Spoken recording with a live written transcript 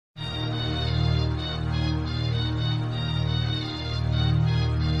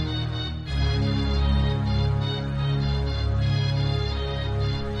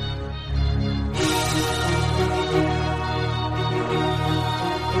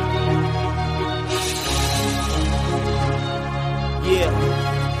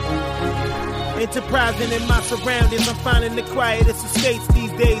enterprising in my surroundings. I'm finding the quietest escapes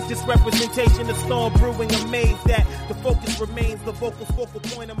these days. Just representation of storm brewing. Amazed that the focus remains the focal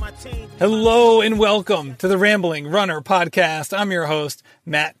point of my change. Hello and welcome to the Rambling Runner Podcast. I'm your host,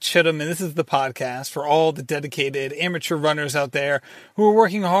 Matt Chittum, and this is the podcast for all the dedicated amateur runners out there who are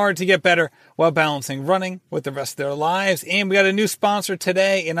working hard to get better while balancing running with the rest of their lives. And we got a new sponsor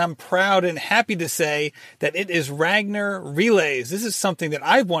today, and I'm proud and happy to say that it is Ragnar Relays. This is something that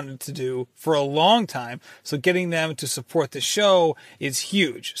I've wanted to do for a long time, so getting them to support the show is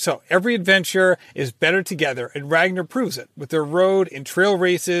huge. So every adventure is better together, and Ragnar proves it with their road and trail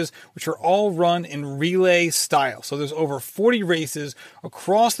races, which are all run in relay style. So there's over 40 races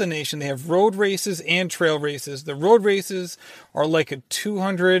across the nation. They have road races and trail races. The road races are like a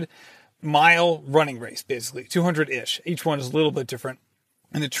 200-mile running race, basically, 200-ish. Each one is a little bit different.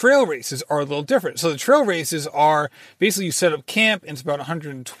 And the trail races are a little different. So the trail races are basically you set up camp, and it's about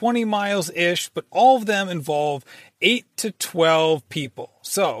 120 miles-ish, but all of them involve 8 to 12 people.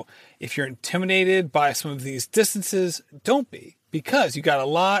 So if you're intimidated by some of these distances, don't be, because you got a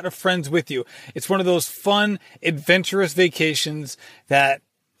lot of friends with you. It's one of those fun, adventurous vacations that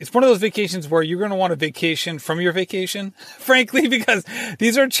it's one of those vacations where you're going to want a vacation from your vacation, frankly, because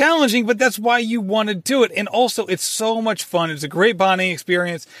these are challenging, but that's why you want to do it. And also, it's so much fun. It's a great bonding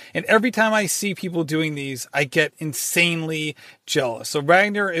experience. And every time I see people doing these, I get insanely jealous. So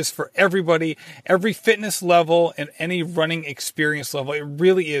Ragnar is for everybody, every fitness level and any running experience level. It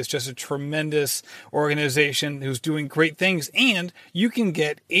really is just a tremendous organization who's doing great things. And you can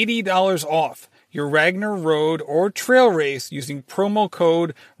get $80 off your Ragnar road or trail race using promo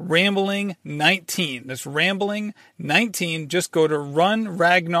code RAMBLING19. That's RAMBLING19. Just go to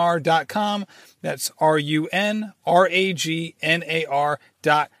runragnar.com. That's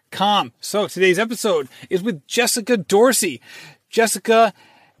RUNRAGNAR.com. So today's episode is with Jessica Dorsey. Jessica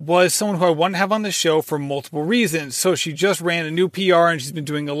was someone who I wanted to have on the show for multiple reasons. So she just ran a new PR, and she's been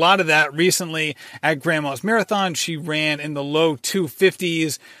doing a lot of that recently at Grandma's Marathon. She ran in the low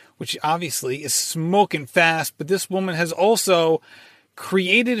 250s, which obviously is smoking fast. But this woman has also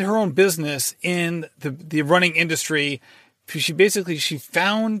created her own business in the running industry. She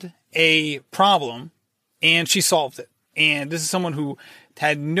found a problem and she solved it. And this is someone who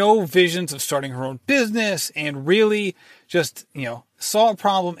had no visions of starting her own business and really just, saw a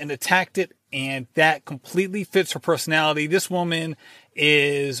problem and attacked it. And that completely fits her personality. This woman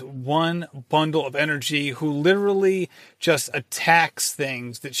is one bundle of energy who literally just attacks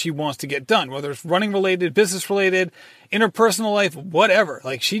things that she wants to get done, whether it's running related, business related, interpersonal life, whatever.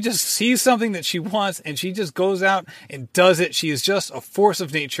 Like, she just sees something that she wants and she just goes out and does it. She is just a force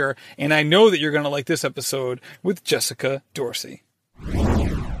of nature. And I know that you're going to like this episode with Jessica Dorsey.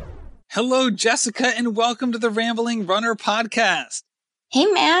 Hello, Jessica, and welcome to the Rambling Runner Podcast. Hey,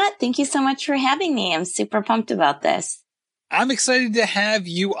 Matt. Thank you so much for having me. I'm super pumped about this. I'm excited to have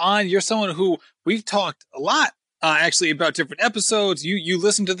you on. You're someone who we've talked a lot, actually, about different episodes. You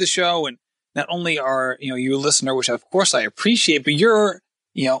listen to the show, and not only are, you a listener, which of course I appreciate, but you're,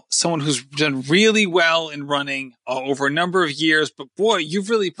 someone who's done really well in running over a number of years. But boy, you've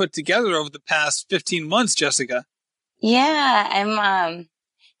really put together over the past 15 months, Jessica. Yeah,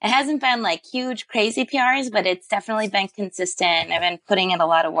 it hasn't been like huge, crazy PRs, but it's definitely been consistent. I've been putting in a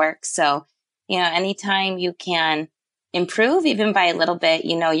lot of work. So, anytime you can improve, even by a little bit,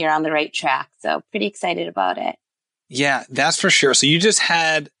 you're on the right track. So pretty excited about it. Yeah, that's for sure. So you just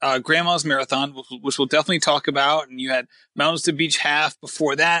had Grandma's Marathon, which we'll definitely talk about. And you had Mountains to Beach Half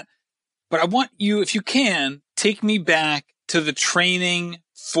before that. But I want you, if you can, take me back to the training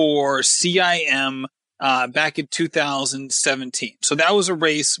for CIM back in 2017. So that was a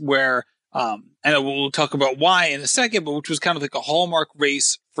race where, and we'll talk about why in a second, but which was kind of like a hallmark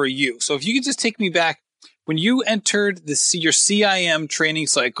race for you. So if you could just take me back, when you entered your CIM training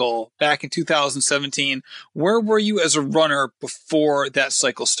cycle back in 2017, where were you as a runner before that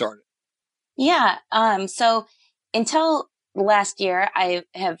cycle started? Yeah. So until last year, I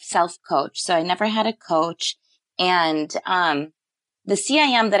have self-coached. So I never had a coach. And the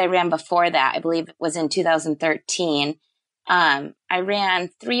CIM that I ran before that, I believe it was in 2013. I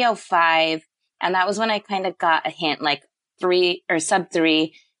ran 3:05, and that was when I kind of got a hint, like 3 or sub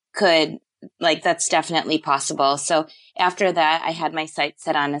 3 that's definitely possible. So after that, I had my sights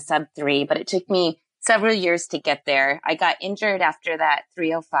set on a sub 3, but it took me several years to get there. I got injured after that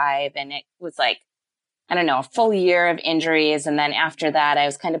 3:05, and it was like, a full year of injuries. And then after that, I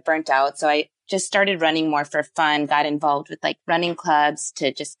was kind of burnt out. So I just started running more for fun, got involved with like running clubs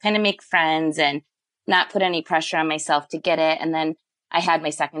to just kind of make friends and not put any pressure on myself to get it. And then I had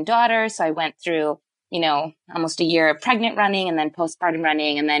my second daughter. So I went through, almost a year of pregnant running and then postpartum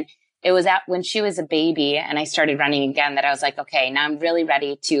running. And then it was when she was a baby and I started running again that I was like, okay, now I'm really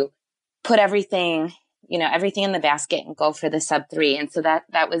ready to put everything in the basket and go for the sub 3. And so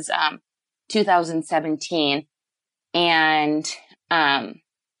that was 2017. And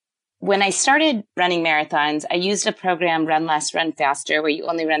when I started running marathons, I used a program, Run Less, Run Faster, where you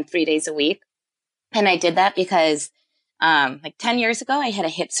only run 3 days a week. And I did that because like 10 years ago, I had a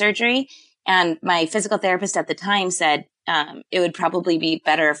hip surgery, and my physical therapist at the time said it would probably be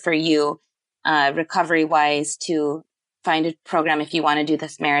better for you recovery wise to find a program if you want to do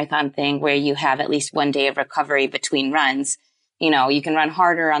this marathon thing where you have at least 1 day of recovery between runs. You can run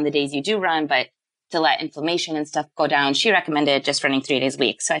harder on the days you do run, but to let inflammation and stuff go down, she recommended just running 3 days a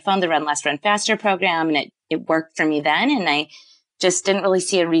week. So I found the Run Less, Run Faster program, and it worked for me then. And I just didn't really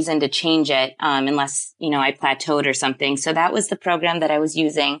see a reason to change it unless, I plateaued or something. So that was the program that I was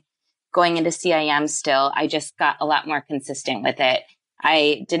using going into CIM still. I just got a lot more consistent with it.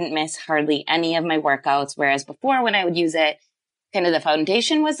 I didn't miss hardly any of my workouts, whereas before when I would use it, kind of the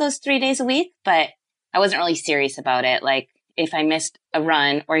foundation was those 3 days a week, but I wasn't really serious about it. Like if I missed a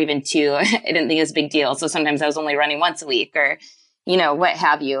run or even 2, I didn't think it was a big deal. So sometimes I was only running once a week or, what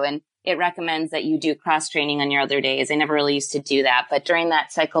have you. And it recommends that you do cross training on your other days. I never really used to do that. But during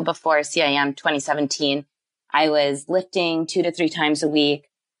that cycle before CIM 2017, I was lifting 2 to 3 times a week.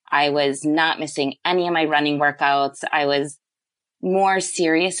 I was not missing any of my running workouts. I was more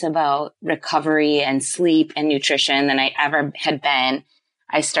serious about recovery and sleep and nutrition than I ever had been.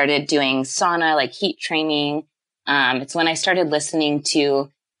 I started doing sauna, like heat training. It's when I started listening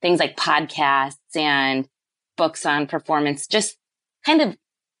to things like podcasts and books on performance, just kind of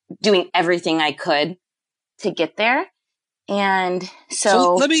doing everything I could to get there. And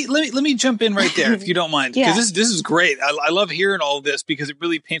so let me jump in right there if you don't mind, because Yeah. this is great. I love hearing all of this because it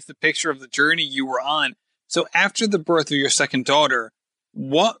really paints the picture of the journey you were on. So after the birth of your second daughter,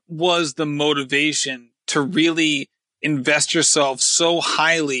 what was the motivation to really invest yourself so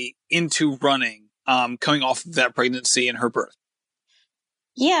highly into running, coming off of that pregnancy and her birth?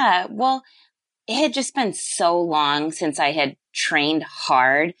 Yeah, well, it had just been so long since I had trained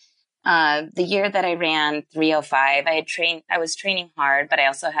hard. The year that I ran 305, I was training hard, but I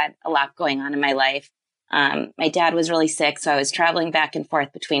also had a lot going on in my life. My dad was really sick, so I was traveling back and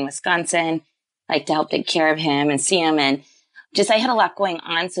forth between Wisconsin, like to help take care of him and see him. And just, I had a lot going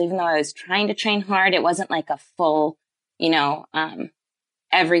on. So even though I was trying to train hard, it wasn't like a full,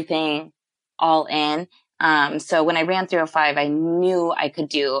 everything all in. So when I ran 305, I knew I could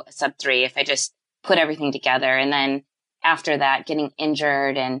do a sub 3 if I just put everything together. And then after that, getting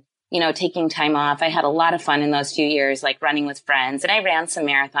injured and, taking time off, I had a lot of fun in those few years, like running with friends. And I ran some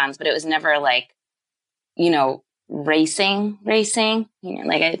marathons, but it was never like, racing.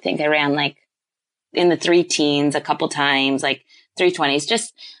 Like I think I ran like in the 3 teens a couple times, like 320s.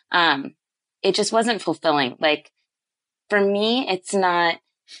 Just, it just wasn't fulfilling. Like for me, it's not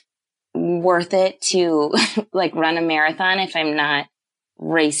worth it to like run a marathon if I'm not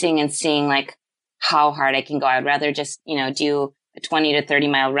racing and seeing like how hard I can go. I'd rather just, do a 20 to 30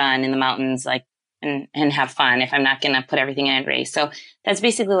 mile run in the mountains, like, and have fun if I'm not going to put everything in a race. So that's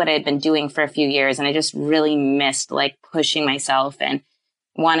basically what I had been doing for a few years. And I just really missed like pushing myself and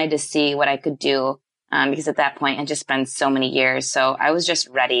wanted to see what I could do. Because at that point, I'd just spent so many years. So I was just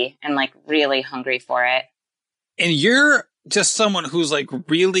ready and like really hungry for it. And you're just someone who's like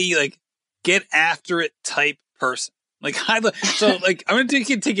really like get after it type person. Like I'm going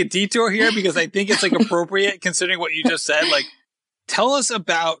to take a detour here because I think it's like appropriate considering what you just said. Like, tell us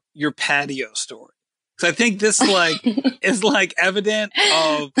about your patio story. Because I think this like is like evident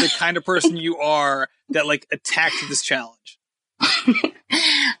of the kind of person you are that like attacked this challenge.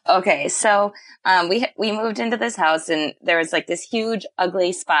 Okay, so we moved into this house and there was like this huge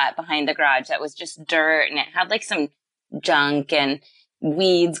ugly spot behind the garage that was just dirt and it had like some junk and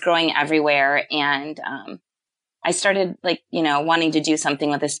weeds growing everywhere. And I started like, wanting to do something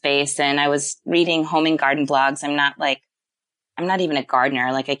with the space, and I was reading home and garden blogs. I'm not even a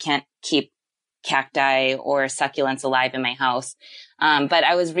gardener. Like I can't keep cacti or succulents alive in my house. But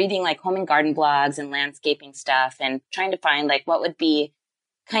I was reading like home and garden blogs and landscaping stuff and trying to find like what would be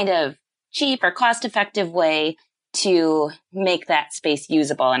kind of cheap or cost effective way to make that space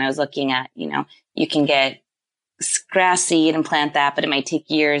usable. And I was looking at, you can get grass seed and plant that, but it might take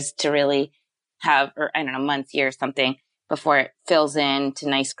years to really have, or I don't know, months, years, something before it fills in to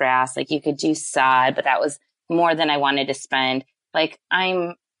nice grass. Like you could do sod, but that was more than I wanted to spend. Like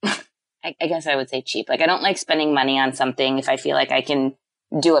I guess I would say cheap. Like I don't like spending money on something if I feel like I can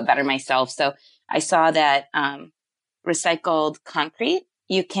do it better myself. So I saw that recycled concrete,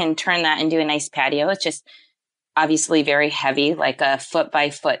 you can turn that into a nice patio. It's just obviously very heavy, like a foot by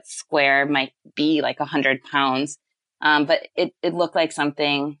foot square might be like 100 pounds. But it looked like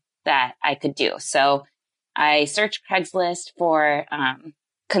something that I could do. So I searched Craigslist for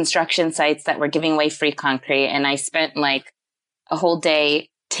construction sites that were giving away free concrete. And I spent like a whole day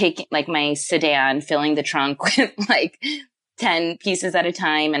taking like my sedan, filling the trunk with like 10 pieces at a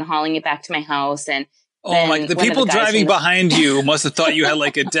time and hauling it back to my house. And oh my, the people driving behind you must have thought you had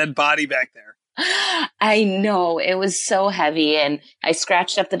like a dead body back there. I know, it was so heavy, and I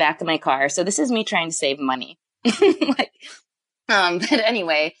scratched up the back of my car. So this is me trying to save money. But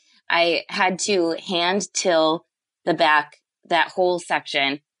anyway, I had to hand till the back, that whole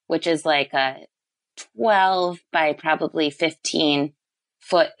section, which is like a 12 by probably 15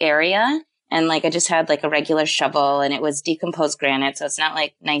 foot area. And like, I just had like a regular shovel, and it was decomposed granite. So it's not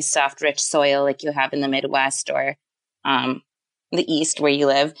like nice, soft, rich soil like you have in the Midwest or, the East where you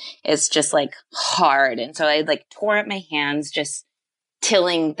live. It's just like hard. And so I like tore up my hands just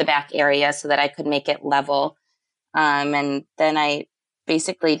tilling the back area so that I could make it level. And then I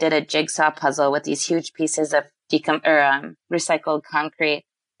basically did a jigsaw puzzle with these huge pieces of recycled concrete.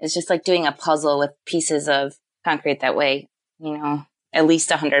 It's just like doing a puzzle with pieces of concrete that weigh, at least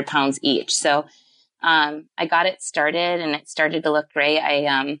 100 pounds each. So, I got it started, and it started to look great.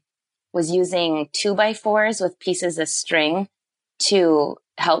 I, was using 2x4s with pieces of string to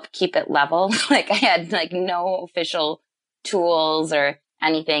help keep it level. Like I had like no official tools or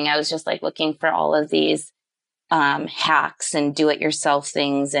anything. I was just like looking for all of these hacks and do-it-yourself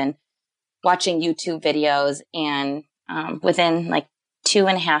things and watching YouTube videos. And within like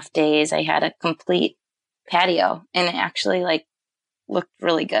 2.5 days, I had a complete patio, and it actually like looked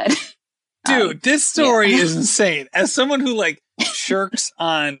really good. Dude, this story is insane. As someone who like shirks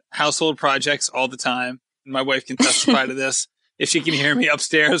on household projects all the time, my wife can testify to this. If she can hear me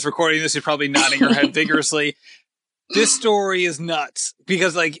upstairs recording this, she's probably nodding her head vigorously. This story is nuts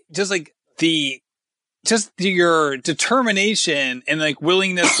because like, just your determination and like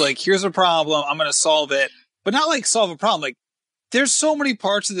willingness, like, here's a problem, I'm going to solve it, but not like solve a problem. Like there's so many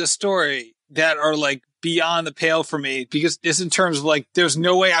parts of this story that are like beyond the pale for me, because it's in terms of like, there's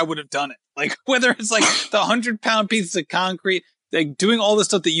no way I would have done it. Like whether it's like the 100-pound pieces of concrete, like doing all the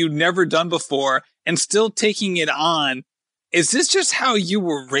stuff that you'd never done before and still taking it on. Is this just how you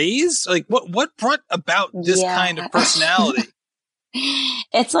were raised? Like what brought about this kind of personality?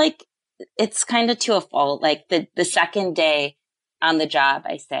 It's like, it's kind of to a fault. Like the second day on the job,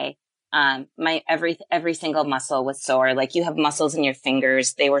 I say, my every single muscle was sore. Like you have muscles in your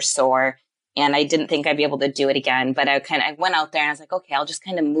fingers, they were sore, and I didn't think I'd be able to do it again. But I went out there and I was like, okay, I'll just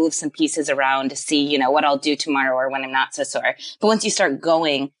kind of move some pieces around to see, what I'll do tomorrow or when I'm not so sore. But once you start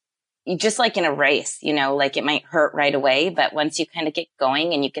going, you just like in a race, like it might hurt right away, but once you kind of get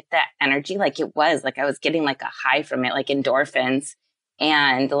going and you get that energy, like it was like I was getting like a high from it, like endorphins,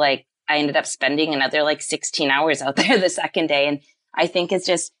 and like I ended up spending another like 16 hours out there the second day. And I think it's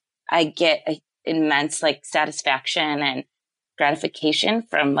just, I get immense like satisfaction and gratification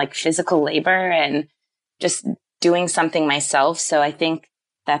from like physical labor and just doing something myself. So I think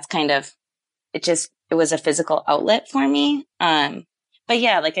that's kind of, it was a physical outlet for me. But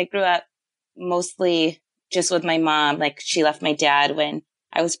yeah, like I grew up mostly just with my mom. Like she left my dad when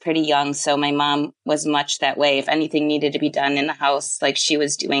I was pretty young. So my mom was much that way. If anything needed to be done in the house, like she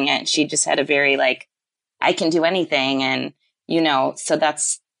was doing it. She just had a very like, I can do anything. And, so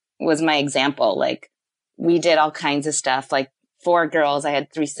was my example. Like we did all kinds of stuff, like 4 girls. I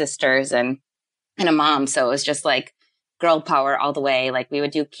had 3 sisters and a mom. So it was just like girl power all the way. Like we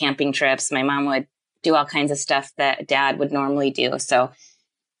would do camping trips. My mom would do all kinds of stuff that dad would normally do. So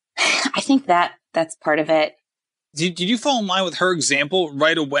I think that's part of it. Did you fall in line with her example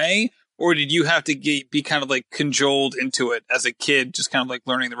right away? Or did you have to be kind of like cajoled into it as a kid, just kind of like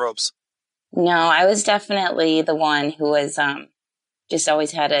learning the ropes? No, I was definitely the one who was just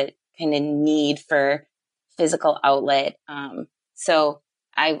always had a kind of need for physical outlet. So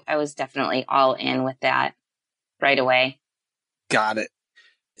I was definitely all in with that right away. Got it.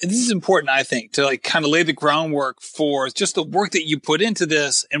 This is important, I think, to like kind of lay the groundwork for just the work that you put into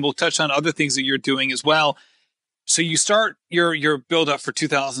this. And we'll touch on other things that you're doing as well. So you start your build up for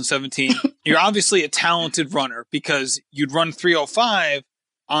 2017. You're obviously a talented runner because you'd run 305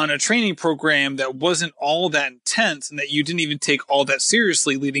 on a training program that wasn't all that intense and that you didn't even take all that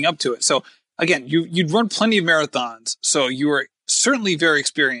seriously leading up to it. So again, you'd run plenty of marathons. So you were certainly very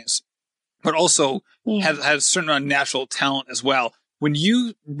experienced, but also had a certain amount of natural talent as well. When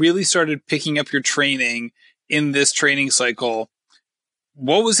you really started picking up your training in this training cycle,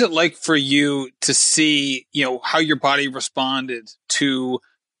 what was it like for you to see, how your body responded to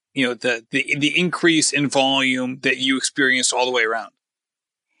the increase in volume that you experienced all the way around?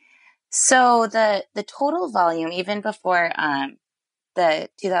 So the total volume, even before the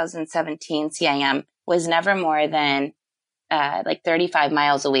 2017 CIM, was never more than like 35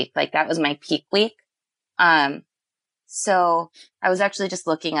 miles a week. Like that was my peak week. So I was actually just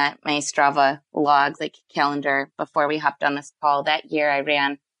looking at my Strava logs, like calendar, before we hopped on this call. That year I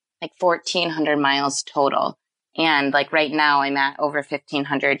ran like 1,400 miles total. And like right now I'm at over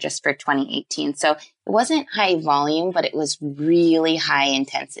 1,500 just for 2018. So it wasn't high volume, but it was really high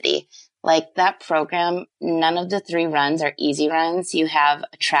intensity. Like that program, none of the 3 runs are easy runs. You have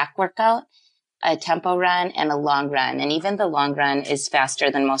a track workout, a tempo run, and a long run. And even the long run is faster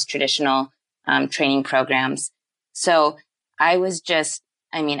than most traditional training programs. So I was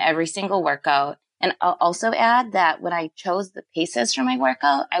every single workout. And I'll also add that when I chose the paces for my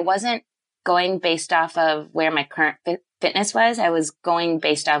workout, I wasn't going based off of where my current fitness was. I was going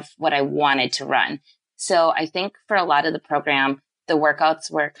based off what I wanted to run. So I think for a lot of the program, the workouts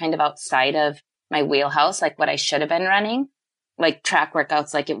were kind of outside of my wheelhouse, like what I should have been running, like track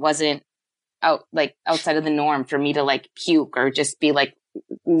workouts. Like it wasn't outside of the norm for me to like puke or just be like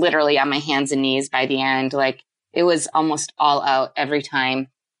literally on my hands and knees by the end. Like it was almost all out every time.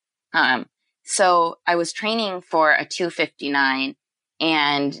 So I was training for a 2:59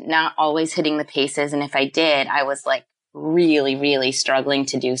 and not always hitting the paces. And if I did, I was like really, really struggling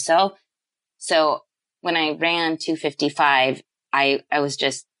to do so. So when I ran 2:55, I was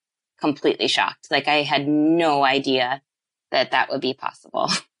just completely shocked. Like I had no idea that would be possible.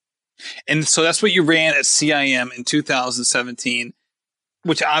 And so that's what you ran at CIM in 2017,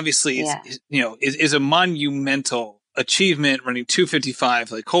 which obviously is a monumental achievement, running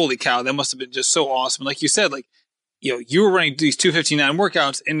 2:55. Like, holy cow, that must have been just so awesome. Like you said, like, you were running these 2:59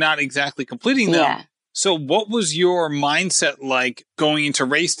 workouts and not exactly completing them. Yeah. So what was your mindset like going into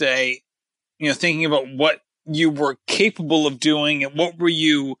race day, thinking about what you were capable of doing, and what were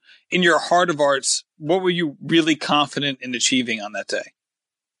you, in your heart of hearts, what were you really confident in achieving on that day?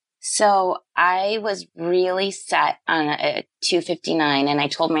 So I was really set on a 2:59, and I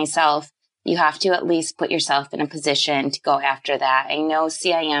told myself, you have to at least put yourself in a position to go after that. I know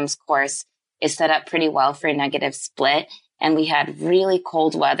CIM's course is set up pretty well for a negative split, and we had really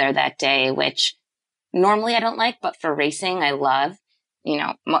cold weather that day, which normally I don't like, but for racing, I love,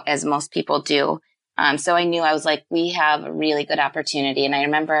 as most people do. So I knew, I was like, we have a really good opportunity. And I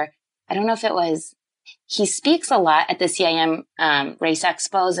remember, I don't know if it was, he speaks a lot at the CIM race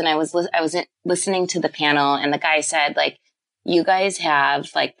expos, and I was listening to the panel, and the guy said, like, you guys have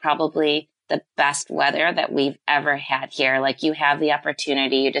like probably the best weather that we've ever had here. Like you have the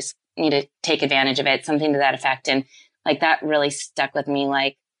opportunity, you just need to take advantage of it, something to that effect. And like that really stuck with me.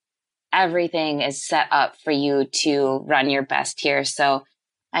 Like everything is set up for you to run your best here. So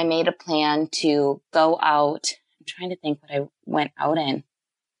I made a plan to go out. I'm trying to think what I went out in.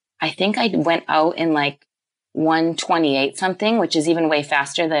 I think I went out in like 1:28 something, which is even way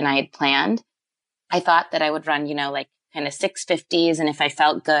faster than I had planned. I thought that I would run, like kind of 6:50s. And if I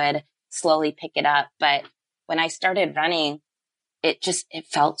felt good, slowly pick it up. But when I started running, it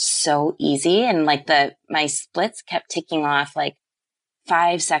felt so easy. And like my splits kept ticking off like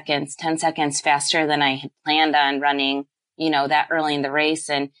 5 seconds, 10 seconds faster than I had planned on running, that early in the race.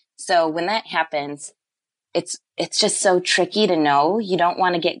 And so when that happens, it's just so tricky to know. You don't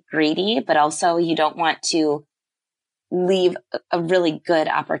want to get greedy, but also you don't want to leave a really good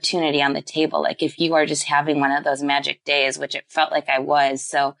opportunity on the table. Like if you are just having one of those magic days, which it felt like I was.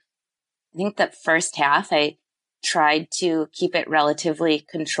 So I think that first half, I tried to keep it relatively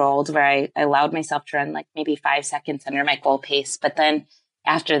controlled, where I allowed myself to run like maybe 5 seconds under my goal pace. But then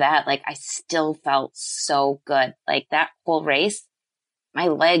after that, like I still felt so good. Like that whole race, my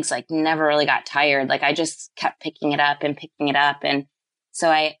legs like never really got tired. Like I just kept picking it up. And so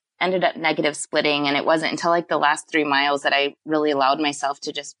I ended up negative splitting. And it wasn't until like the last 3 miles that I really allowed myself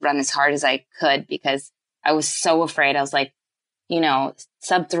to just run as hard as I could, because I was so afraid. I was like,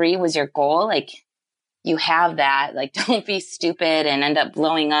 sub 3 was your goal. Like you have that, like, don't be stupid and end up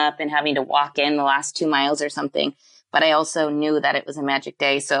blowing up and having to walk in the last 2 miles or something. But I also knew that it was a magic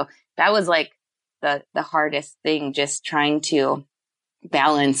day. So that was like the hardest thing, just trying to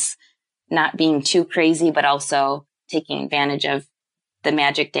balance not being too crazy, but also taking advantage of the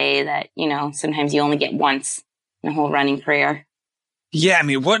magic day that, sometimes you only get once in a whole running career. Yeah, I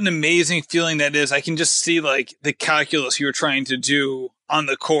mean, what an amazing feeling that is. I can just see like the calculus you were trying to do on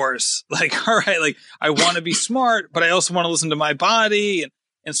the course. Like, all right, like I want to be smart, but I also want to listen to my body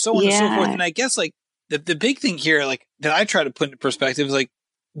and so on and so forth. And I guess like the big thing here, like that I try to put into perspective is like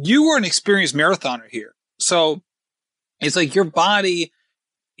you were an experienced marathoner here. So it's like your body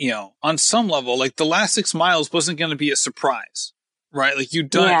on some level, like the last 6 miles wasn't going to be a surprise, right? Like you've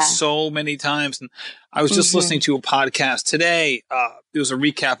done it so many times. And I was just listening to a podcast today. It was a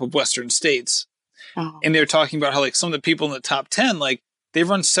recap of Western States. And they're talking about how like some of the people in the top 10, like they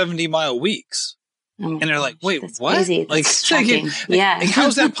run 70-mile weeks. And they're like, wait, what? Crazy. Like, like,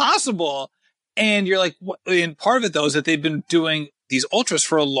 how's that possible? And you're like, what? And part of it though is that they've been doing these ultras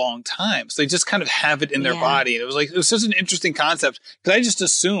for a long time. So they just kind of have it in their body. And it was such an interesting concept because I just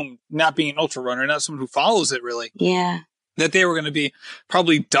assumed, not being an ultra runner, not someone who follows it really, that they were going to be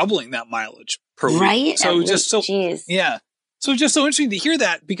probably doubling that mileage per week. Right. So it was just so, So it's just so interesting to hear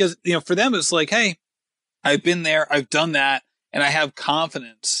that because, for them, it's like, hey, I've been there, I've done that, and I have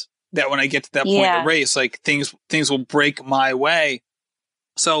confidence that when I get to that point in the race, like things will break my way.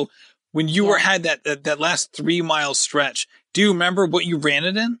 So when you had that last 3 mile stretch, do you remember what you ran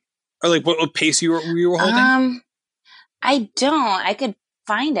it in, or like what pace you were holding? I don't. I could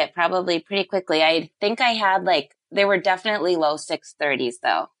find it probably pretty quickly. I think I had they were definitely low 6:30s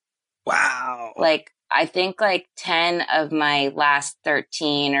though. Wow. I think 10 of my last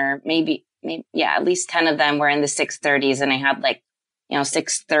 13, or maybe at least 10 of them were in the 6:30s, and I had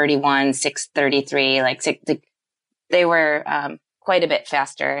 6:31, 6:33, they were quite a bit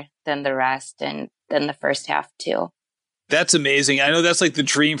faster than the rest and than the first half too. That's amazing. I know that's the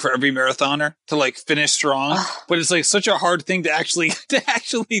dream for every marathoner to finish strong, but it's such a hard thing to actually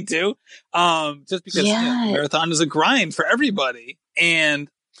do. Just because marathon is a grind for everybody, and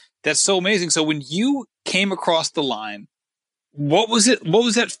that's so amazing. So when you came across the line, what was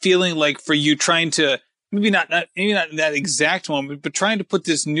that feeling like for you, trying to maybe not that exact moment, but trying to put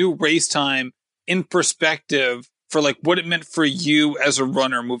this new race time in perspective for what it meant for you as a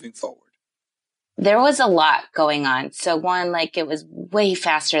runner moving forward? There was a lot going on. So one, it was way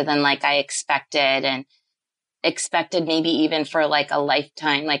faster than I expected, and expected maybe even for a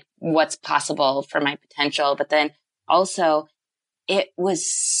lifetime, what's possible for my potential. But then also it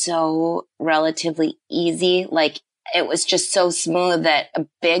was so relatively easy. It was just so smooth that a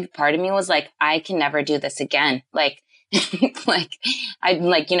big part of me was I can never do this again. I'd go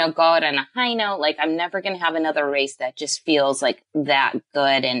out on a high note. I'm never going to have another race that just feels that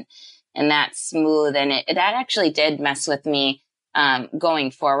good and that smooth. And that actually did mess with me,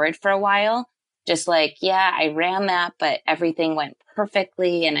 going forward for a while. Just I ran that, but everything went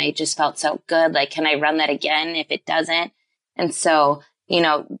perfectly. And I just felt so good. Can I run that again if it doesn't? And so,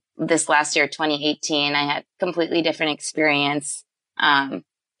 this last year, 2018, I had completely different experience.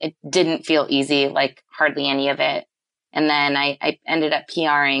 It didn't feel easy, hardly any of it. And then I ended up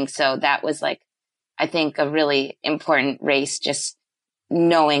PRing. So that was I think a really important race, just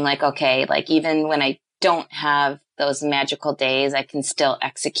knowing okay, even when I don't have those magical days, I can still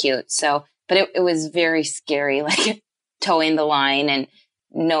execute. So, but it was very scary, towing the line and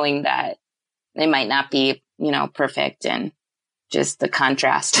knowing that they might not be, perfect, and just the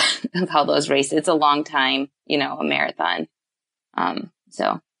contrast of how those races, it's a long time, a marathon.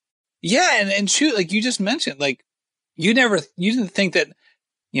 So. Yeah. And shoot, you just mentioned, you didn't think that,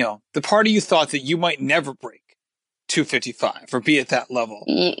 the part of you thought that you might never break 2:55 or be at that level.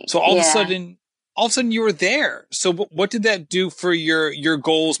 So all of a sudden you were there. So what did that do for your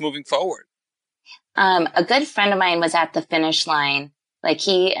goals moving forward? A good friend of mine was at the finish line.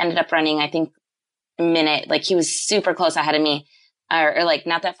 He ended up running, I think, a minute. He was super close ahead of me, or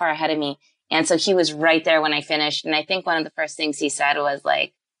not that far ahead of me. And so he was right there when I finished. And I think one of the first things he said was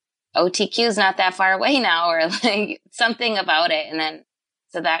OTQ's not that far away now, or something about it. And then,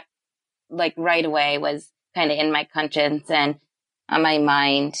 so that right away was kind of in my conscience and on my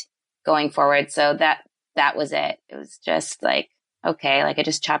mind going forward. So that was it. It was just okay, I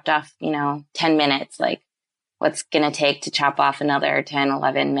just chopped off, 10 minutes, what's going to take to chop off another 10,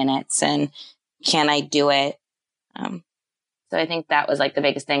 11 minutes, and can I do it? So I think that was the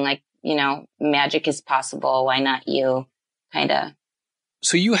biggest thing, magic is possible. Why not you? Kind of.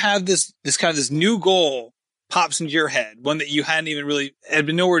 So you have this new goal pops into your head, one that you hadn't even had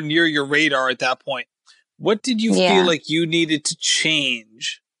been nowhere near your radar at that point. What did you feel like you needed to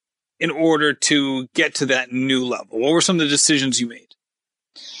change in order to get to that new level? What were some of the decisions you made?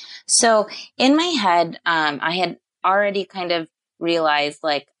 So in my head, I had already kind of realized,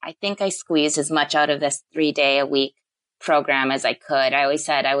 I think I squeezed as much out of this 3-day-a-week program as I could. I always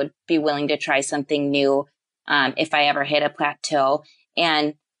said I would be willing to try something new, if I ever hit a plateau.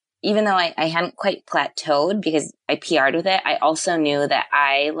 And even though I hadn't quite plateaued because I PR'd with it, I also knew that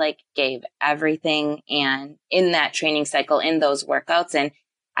I gave everything, and in that training cycle, in those workouts. And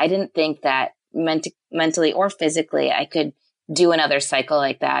I didn't think that mentally or physically I could do another cycle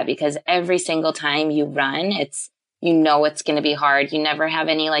like that, because every single time you run, you know it's going to be hard. You never have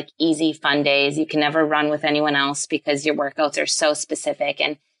any like easy fun days. You can never run with anyone else because your workouts are so specific.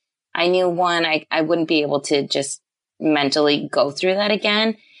 And I knew one, I wouldn't be able to just mentally go through that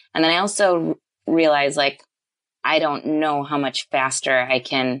again. And then I also realized like, I don't know how much faster I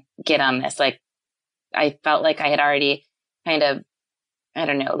can get on this. Like, I felt like I had already kind of, I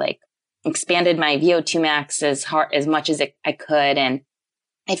don't know, like expanded my VO2 max as much as I could. And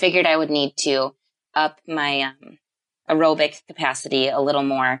I figured I would need to up my aerobic capacity a little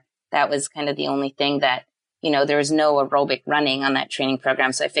more. That was kind of the only thing that, there was no aerobic running on that training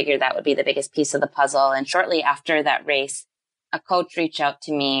program. So I figured that would be the biggest piece of the puzzle. And shortly after that race, a coach reached out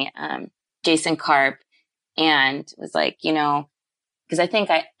to me, Jason Karp, and was like, because I think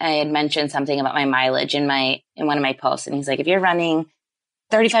I had mentioned something about my mileage in one of my posts. And he's like, if you're running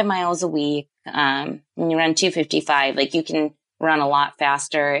 35 miles a week, and you run 255, like you can run a lot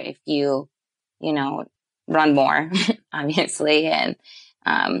faster if you, run more, obviously, and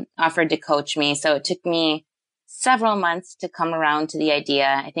offered to coach me. So it took me several months to come around to the idea.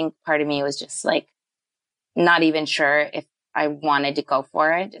 I think part of me was just like not even sure if I wanted to go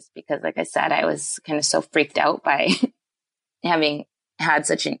for it, just because, like I said, I was kind of so freaked out by having had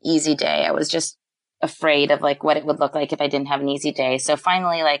such an easy day. I was just afraid of like what it would look like if I didn't have an easy day. So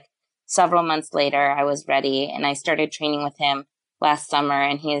finally, like several months later, I was ready and I started training with him last summer,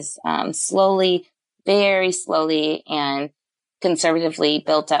 and he's slowly, very slowly and conservatively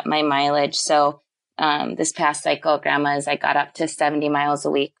built up my mileage. So this past cycle, grandma's, I got up to 70 miles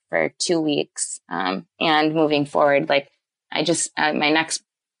a week for 2 weeks. And moving forward, like my next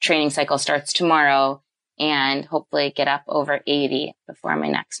training cycle starts tomorrow, and hopefully get up over 80 before my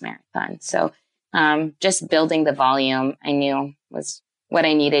next marathon. So just building the volume I knew was what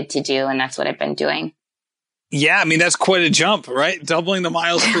I needed to do. And that's what I've been doing. Yeah. I mean, that's quite a jump, right? Doubling the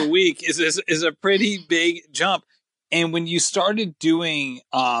miles per week is a pretty big jump. And when you started doing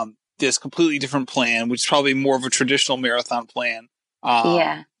this completely different plan, which is probably more of a traditional marathon plan,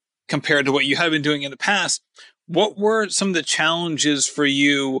 compared to what you had been doing in the past, what were some of the challenges for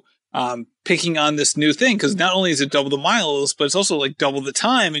you picking on this new thing? Because not only is it double the miles, but it's also like double the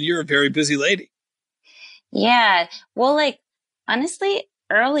time, and you're a very busy lady. Yeah. Well, like, honestly,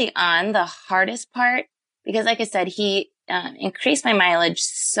 early on, the hardest part, because like I said, he increased my mileage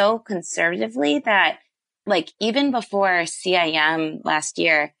so conservatively that like even before CIM last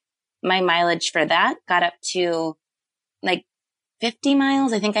year, my mileage for that got up to like 50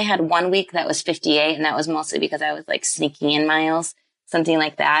 miles. I think I had 1 week that was 58, and that was mostly because I was like sneaking in miles, something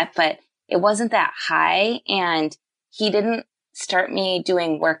like that. But it wasn't that high, and he didn't start me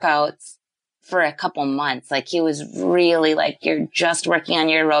doing workouts for a couple months. Like he was really like, you're just working on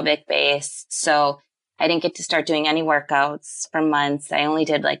your aerobic base. So I didn't get to start doing any workouts for months. I only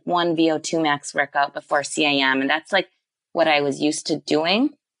did like one VO2 max workout before CIM. And that's like what I was used to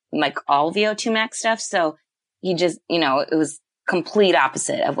doing, like all VO2 max stuff. So he just, it was complete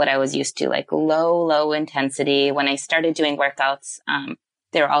opposite of what I was used to, like low intensity. When I started doing workouts,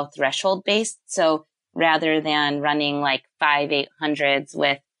 they're all threshold based. So rather than running like 800s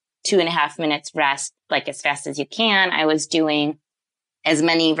with 2.5 minutes rest, like as fast as you can, I was doing as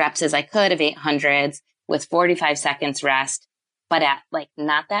many reps as I could of 800s with 45 seconds rest, but at like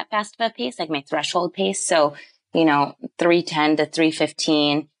not that fast of a pace, like my threshold pace. So, 310 to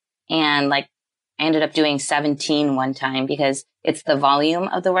 315. And like I ended up doing 17 one time because it's the volume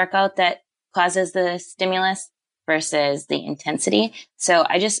of the workout that causes the stimulus versus the intensity. So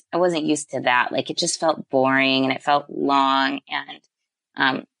I wasn't used to that. Like it just felt boring and it felt long,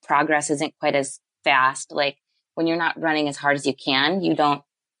 and progress isn't quite as fast. Like when you're not running as hard as you can, you don't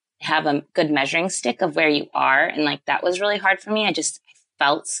have a good measuring stick of where you are. And like, that was really hard for me. I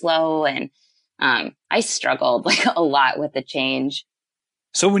felt slow, and I struggled like a lot with the change.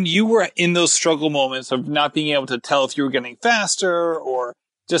 So when you were in those struggle moments of not being able to tell if you were getting faster or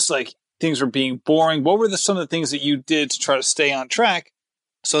just like things were being boring, what were some of the things that you did to try to stay on track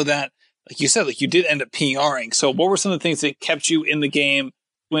so that, like you said, like you did end up PRing? So what were some of the things that kept you in the game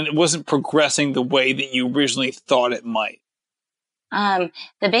when it wasn't progressing the way that you originally thought it might?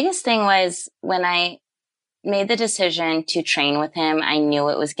 The biggest thing was when I made the decision to train with him, I knew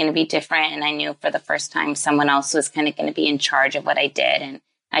it was going to be different. And I knew for the first time, someone else was kind of going to be in charge of what I did. And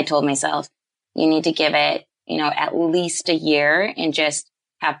I told myself, you need to give it, at least a year and just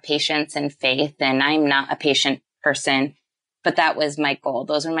have patience and faith. And I'm not a patient person, but that was my goal.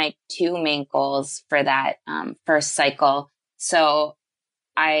 Those were my two main goals for that first cycle. So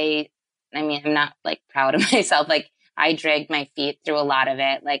I'm not like proud of myself. Like I dragged my feet through a lot of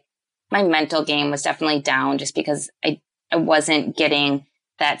it. Like my mental game was definitely down just because I wasn't getting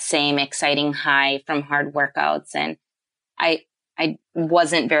that same exciting high from hard workouts. And I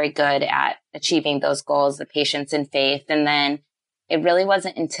wasn't very good at achieving those goals, the patience and faith. And then it really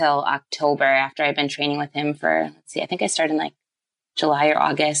wasn't until October, after I'd been training with him for, let's see, I think I started in like July or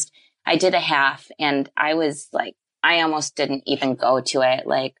August. I did a half, and I was like, I almost didn't even go to it.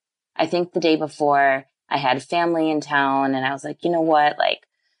 Like, I think the day before I had family in town, and I was like, you know what? Like,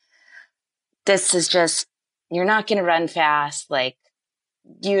 this is just, you're not going to run fast. Like,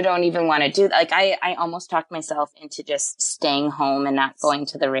 you don't even want to do, like, I almost talked myself into just staying home and not going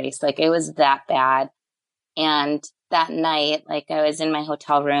to the race. Like, it was that bad. And that night, like, I was in my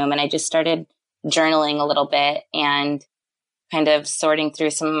hotel room and I just started journaling a little bit and kind of sorting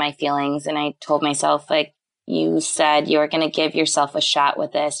through some of my feelings. And I told myself, like, you said you were going to give yourself a shot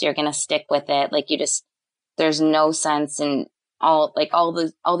with this. You're going to stick with it. Like, there's no sense in all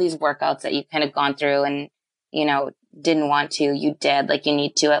these workouts that you've kind of gone through and, didn't want to, you did. Like, you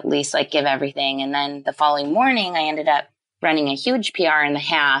need to at least like give everything. And then the following morning, I ended up running a huge PR in the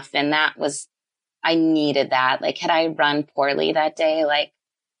half. And I needed that. Like, had I run poorly that day, like,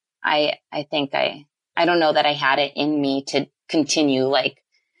 I think I don't know that I had it in me to continue like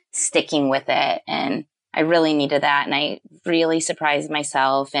sticking with it. And I really needed that. And I really surprised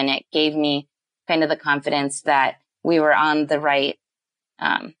myself, and it gave me kind of the confidence that we were on the right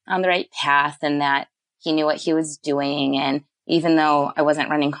path, and that he knew what he was doing. And even though I wasn't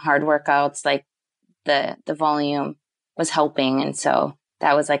running hard workouts, like the volume was helping. And so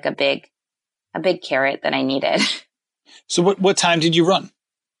that was like a big carrot that I needed. So what time did you run?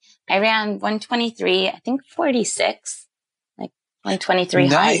 I ran 123, I think 46, like 123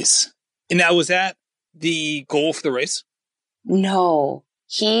 Nice. high. And now, was that the goal for the race? No,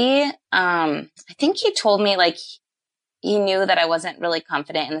 I think he told me, like, he knew that I wasn't really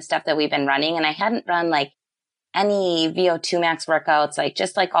confident in the stuff that we've been running. And I hadn't run like any VO2 max workouts, like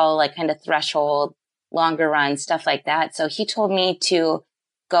just like all like kind of threshold, longer runs, stuff like that. So he told me to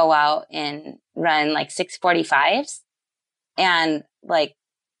go out and run like 6:45s. And like,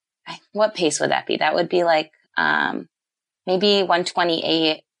 what pace would that be? That would be like, maybe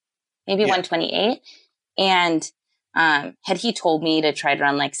 128, maybe 128. And, had he told me to try to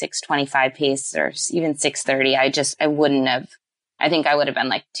run like 6:25 pace or even 6:30, I wouldn't have, I think I would have been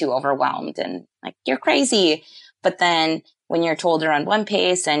like too overwhelmed and like, you're crazy. But then when you're told to run one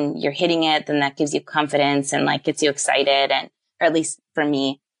pace and you're hitting it, then that gives you confidence and like gets you excited, and, or at least for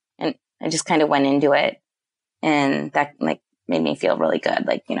me. And I just kind of went into it, and that like made me feel really good.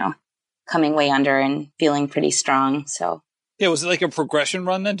 Like, coming way under and feeling pretty strong. So yeah, was it like a progression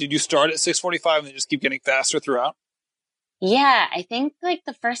run then? Did you start at 6:45 and then just keep getting faster throughout? Yeah, I think like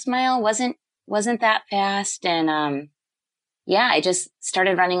the first mile wasn't that fast. And, I just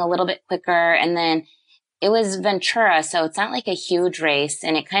started running a little bit quicker, and then it was Ventura. So it's not like a huge race,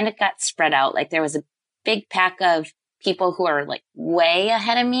 and it kind of got spread out. Like, there was a big pack of people who are like way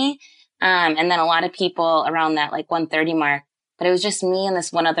ahead of me. And then a lot of people around that like 130 mark, but it was just me and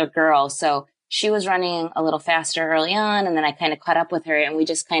this one other girl. So she was running a little faster early on, and then I kind of caught up with her, and we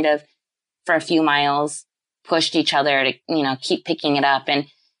just kind of, for a few miles, pushed each other to, keep picking it up. And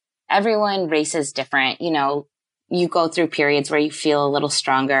everyone races different. You go through periods where you feel a little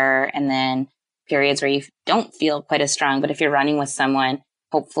stronger, and then periods where you don't feel quite as strong. But if you're running with someone,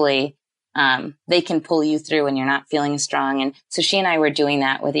 hopefully, they can pull you through when you're not feeling as strong. And so she and I were doing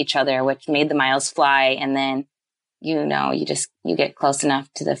that with each other, which made the miles fly. And then, you get close enough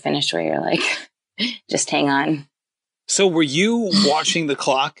to the finish where you're like, just hang on. So were you watching the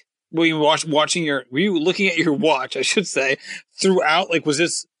clock? Were you were you looking at your watch, I should say, throughout? Like, was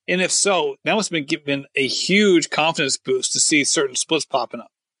this, and if so, that must have been given a huge confidence boost to see certain splits popping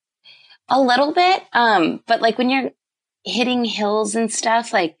up. A little bit. But like when you're hitting hills and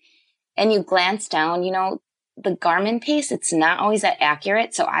stuff, like, and you glance down, the Garmin pace, it's not always that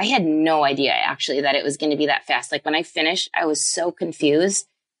accurate. So I had no idea actually that it was going to be that fast. Like, when I finished, I was so confused.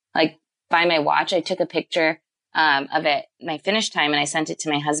 Like, by my watch, I took a picture of it, my finish time, and I sent it to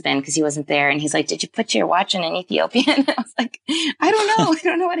my husband because he wasn't there. And he's like, "Did you put your watch in an Ethiopian?" And I was like, "I don't know. I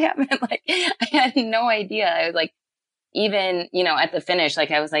don't know what happened." Like, I had no idea. I was like, even, at the finish, like,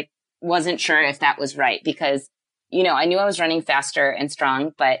 I was like, wasn't sure if that was right because, I knew I was running faster and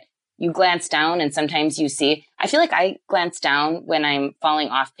strong, but you glance down and sometimes you see, I feel like I glance down when I'm falling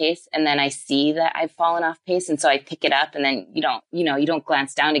off pace, and then I see that I've fallen off pace. And so I pick it up, and then you don't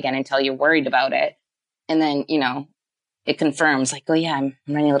glance down again until you're worried about it. And then, it confirms like, oh yeah, I'm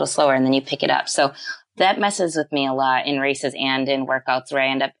running a little slower. And then you pick it up. So that messes with me a lot in races and in workouts where I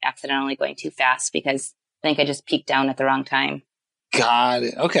end up accidentally going too fast because I think I just peaked down at the wrong time. Got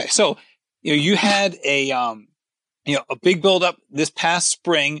it. Okay. So, you had a a big buildup this past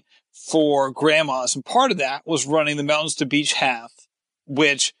spring for grandmas. And part of that was running the Mountains to Beach half,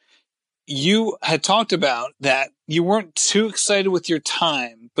 which you had talked about that you weren't too excited with your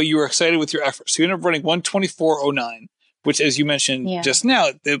time, but you were excited with your effort. So you ended up running 1:24:09, which, as you mentioned just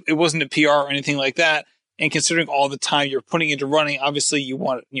now, it wasn't a PR or anything like that. And considering all the time you're putting into running, obviously you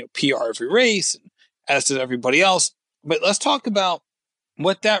want PR every race, as does everybody else. But let's talk about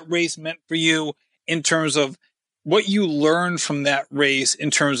what that race meant for you in terms of what you learned from that race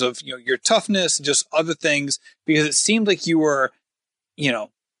in terms of your toughness and just other things, because it seemed like you were,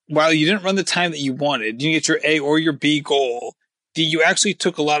 while you didn't run the time that you wanted, you didn't get your A or your B goal, you actually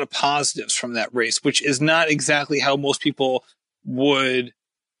took a lot of positives from that race, which is not exactly how most people would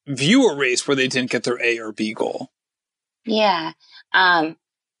view a race where they didn't get their A or B goal. Yeah.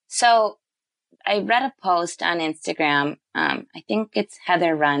 So I read a post on Instagram. I think it's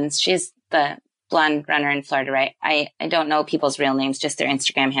Heather Runs. She's the blonde runner in Florida, right? I don't know people's real names, just their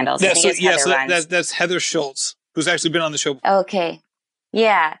Instagram handles. I think it's Heather Runs. That's Heather Schultz, who's actually been on the show before. Okay.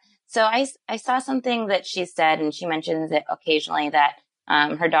 Yeah. So I saw something that she said, and she mentions it occasionally, that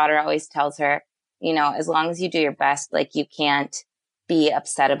her daughter always tells her, as long as you do your best, like, you can't be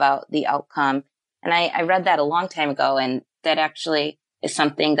upset about the outcome. And I read that a long time ago, and that actually is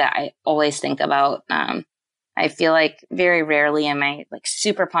something that I always think about. I feel like very rarely am I like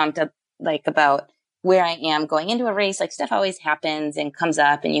super pumped up, like, about where I am going into a race. Like, stuff always happens and comes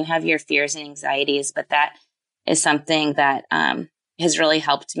up, and you have your fears and anxieties, but that is something that has really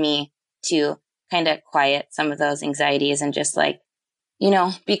helped me to kind of quiet some of those anxieties and just, like,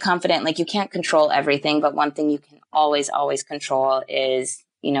 be confident. Like, you can't control everything, but one thing you can always control is,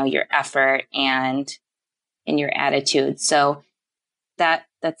 your effort and your attitude. So that's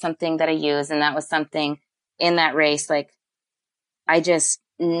something that I use. And that was something in that race. Like,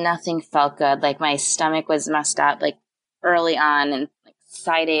 nothing felt good. Like, my stomach was messed up, like, early on, and like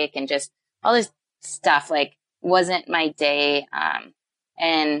side ache and just all this stuff, like, wasn't my day.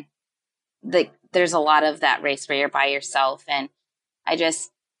 And there's a lot of that race where you're by yourself, and I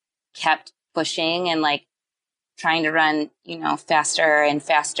just kept pushing and, like, trying to run, faster and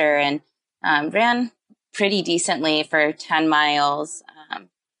faster, and ran pretty decently for 10 miles.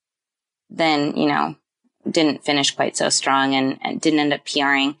 Then, didn't finish quite so strong and didn't end up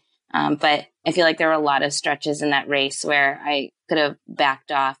PRing. But I feel like there were a lot of stretches in that race where I could have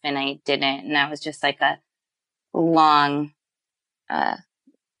backed off and I didn't. And that was just like a long, kind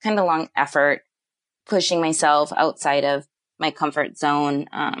of long effort, pushing myself outside of my comfort zone,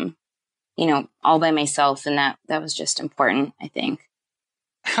 all by myself. And that was just important, I think.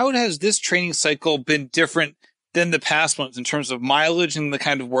 How has this training cycle been different than the past ones in terms of mileage and the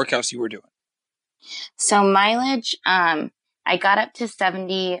kind of workouts you were doing? So mileage, I got up to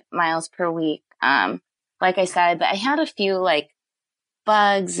 70 miles per week. Like I said, but I had a few, like,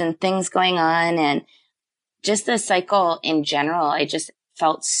 bugs and things going on, and just the cycle in general, I just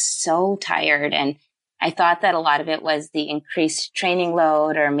felt so tired. And I thought that a lot of it was the increased training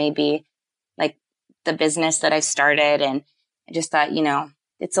load, or maybe like the business that I've started. And I just thought,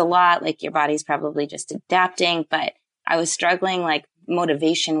 it's a lot, like, your body's probably just adapting, but I was struggling, like,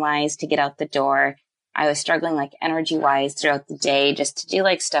 motivation wise to get out the door. I was struggling, like, energy wise throughout the day, just to do,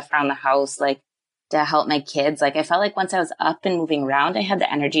 like, stuff around the house, like, to help my kids. Like, I felt like once I was up and moving around, I had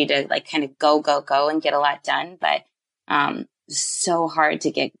the energy to, like, kind of go and get a lot done. But so hard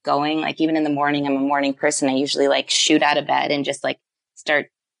to get going. Like, even in the morning, I'm a morning person. I usually, like, shoot out of bed and just, like, start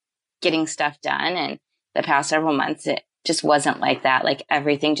getting stuff done. And the past several months, it just wasn't like that. Like,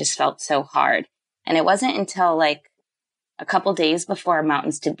 everything just felt so hard. And it wasn't until, like, a couple days before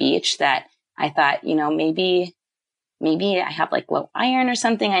Mountains to Beach that I thought, maybe I have, like, low iron or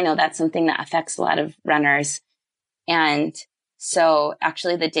something. I know that's something that affects a lot of runners. And so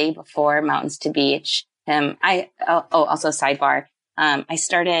actually the day before Mountains to Beach, also sidebar, I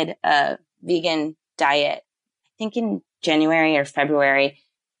started a vegan diet, I think in January or February,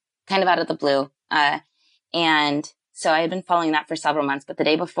 kind of out of the blue. And so I had been following that for several months, but the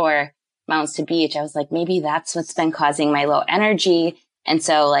day before Mountains to Beach, I was like, maybe that's what's been causing my low energy. And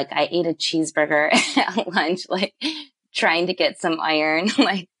so, like, I ate a cheeseburger at lunch, like, trying to get some iron,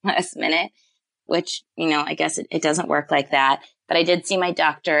 like, last minute, which, I guess it doesn't work like that. But I did see my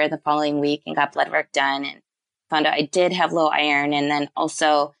doctor the following week and got blood work done and found out I did have low iron. And then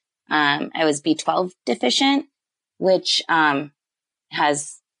also, I was B12 deficient, which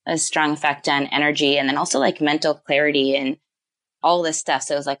has a strong effect on energy, and then also, like, mental clarity and all this stuff.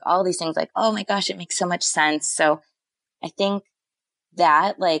 So it was like all these things, like, oh my gosh, it makes so much sense. So I think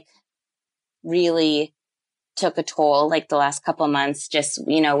that, like, really took a toll, like, the last couple of months, just,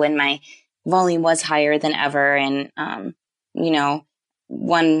 when my volume was higher than ever. And, you know,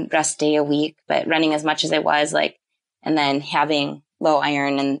 one rest day a week, but running as much as I was like, and then having low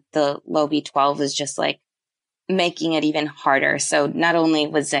iron and the low B12 was just like making it even harder. So not only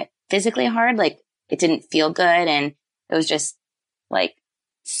was it physically hard, like it didn't feel good. And it was just like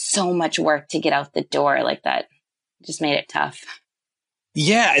so much work to get out the door. Like that just made it tough.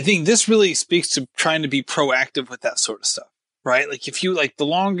 Yeah, I think this really speaks to trying to be proactive with that sort of stuff, right? Like if you like the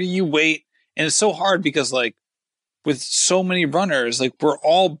longer you wait, and it's so hard because like with so many runners, like we're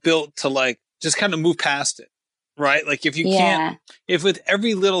all built to like just kind of move past it, right? Like if you can't, if with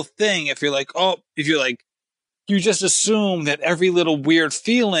every little thing, if you're like, you just assume that every little weird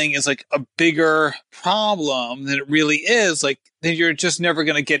feeling is like a bigger problem than it really is, like then you're just never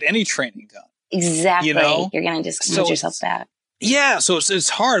going to get any training done. Exactly. You know? You're going to just hold yourself back. Yeah. So it's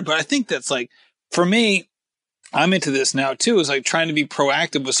hard, but I think that's like, for me, I'm into this now too, is like trying to be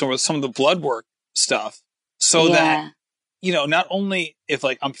proactive with some of the blood work stuff so that, you know, not only if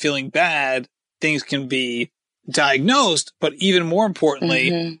like I'm feeling bad, things can be diagnosed, but even more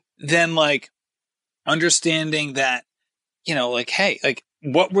importantly, then like understanding that, you know, like, hey, like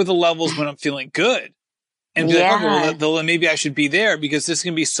what were the levels when I'm feeling good? And be like, okay, well, maybe I should be there, because this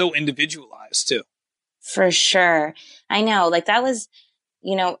can be so individualized too. For sure. I know, like that was,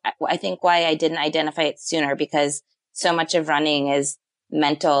 you know, I think why I didn't identify it sooner, because so much of running is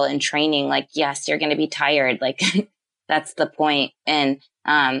mental and training. Like, yes, you're going to be tired. Like that's the point. And,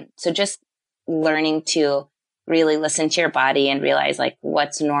 so just learning to really listen to your body and realize like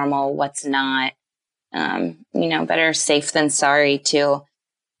what's normal, what's not, you know, better safe than sorry too.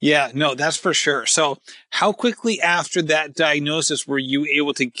 Yeah, no, that's for sure. So how quickly after that diagnosis were you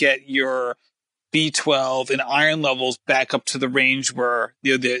able to get your B12 and iron levels back up to the range where,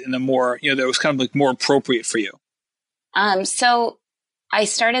 you know, in the more, you know, that was kind of like more appropriate for you? So I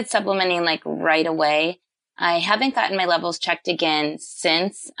started supplementing like right away. I haven't gotten my levels checked again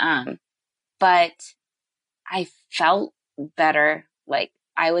since, but I felt better, like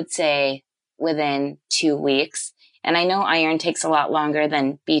I would say within 2 weeks. And I know iron takes a lot longer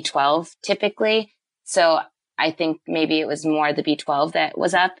than B12 typically. So I think maybe it was more the B12 that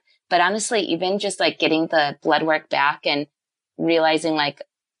was up. But honestly, even just like getting the blood work back and realizing like,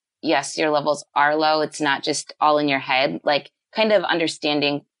 yes, your levels are low. It's not just all in your head, like kind of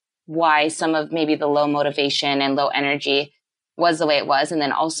understanding why some of maybe the low motivation and low energy was the way it was. And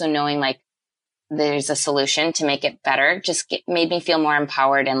then also knowing like there's a solution to make it better just made me feel more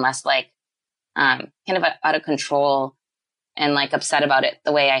empowered and less like kind of out of control and like upset about it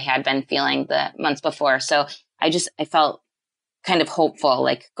the way I had been feeling the months before. So I felt kind of hopeful,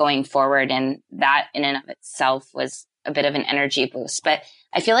 like going forward. And that in and of itself was a bit of an energy boost. But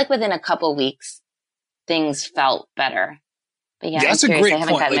I feel like within a couple weeks, things felt better. But yeah, that's I'm curious. a great I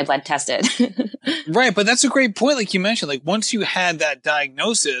haven't point. gotten my blood tested. Right. But that's a great point. Like you mentioned, like once you had that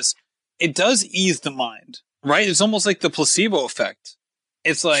diagnosis, it does ease the mind, right? It's almost like the placebo effect.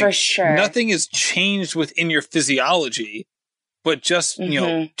 It's like for sure. Nothing has changed within your physiology, but just, you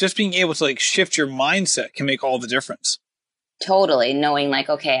know, just being able to like shift your mindset can make all the difference. Totally. Knowing like,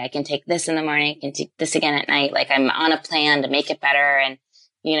 okay, I can take this in the morning, I can take this again at night. Like I'm on a plan to make it better. And,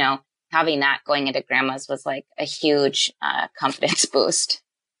 you know, having that going into grandma's was like a huge confidence boost.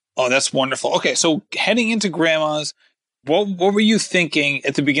 Oh, that's wonderful. Okay. So heading into grandma's, what were you thinking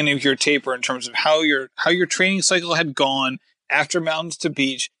at the beginning of your taper in terms of how your training cycle had gone after Mountains to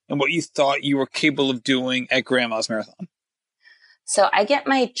Beach and what you thought you were capable of doing at grandma's marathon? So I get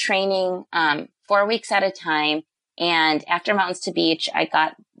my training 4 weeks at a time. And after Mountains to Beach, I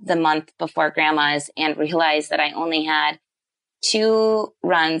got the month before grandma's and realized that I only had 2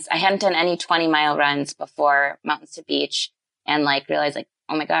 runs. I hadn't done any 20-mile runs before Mountains to Beach, and like realized like,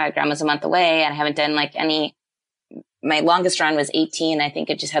 oh my God, grandma's a month away. And I haven't done like my longest run was 18. I think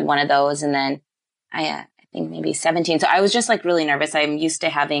I just had one of those. And then I think maybe 17. So I was just like really nervous. I'm used to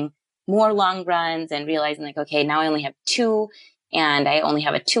having more long runs and realizing like, okay, now I only have 2. And I only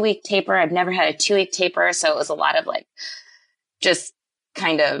have a 2-week taper. I've never had a 2-week taper. So it was a lot of like, just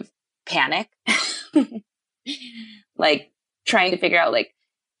kind of panic, like trying to figure out like,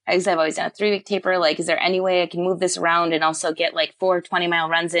 as I've always done a 3-week taper, like, is there any way I can move this around and also get like 4 20-mile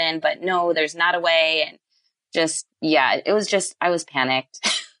runs in? But no, there's not a way. And just, yeah, it was just, I was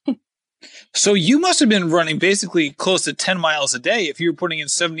panicked. So you must have been running basically close to 10 miles a day if you were putting in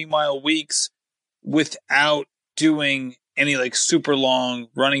 70-mile weeks without doing any like super long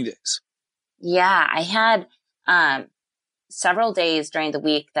running days. Yeah, I had several days during the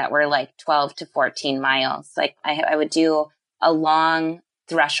week that were like 12 to 14 miles. Like I would do a long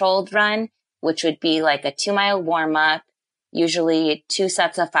threshold run, which would be like a 2-mile warm up usually 2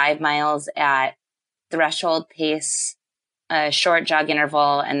 sets of 5 miles at threshold pace, a short jog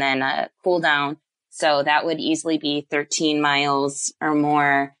interval, and then a cool down. So that would easily be 13 miles or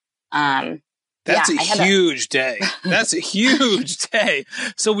more. That's a huge day. That's a huge day.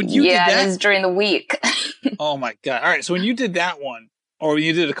 So when you did that, it is during the week. Oh my God. All right. So when you did that one, or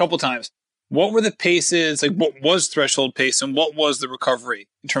you did it a couple times, what were the paces? Like, what was threshold pace and what was the recovery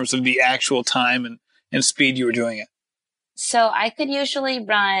in terms of the actual time and speed you were doing it? So I could usually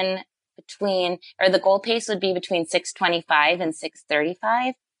run the goal pace would be between 6:25 and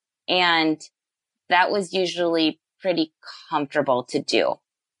 6:35. And that was usually pretty comfortable to do.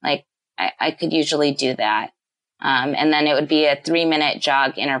 Like, I could usually do that. And then it would be a 3-minute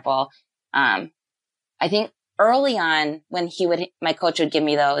jog interval. I think early on when my coach would give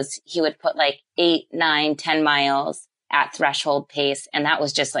me those, he would put like 8, 9, 10 miles at threshold pace. And that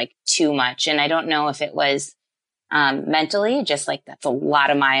was just like too much. And I don't know if it was, mentally, just like, that's a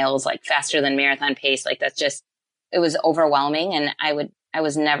lot of miles, like faster than marathon pace. Like it was overwhelming. And I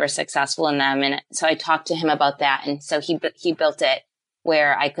was never successful in them. And so I talked to him about that. And so he built it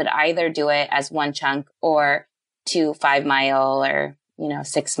where I could either do it as one chunk or 2 5-mile or,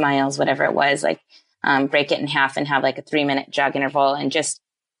 6 miles, whatever it was, like, break it in half and have like a 3-minute jog interval. And just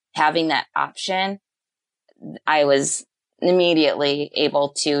having that option, I was immediately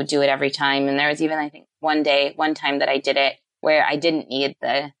able to do it every time. And there was even, I think, one time that I did it where I didn't need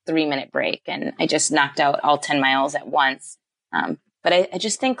the 3-minute break and I just knocked out all 10 miles at once. But I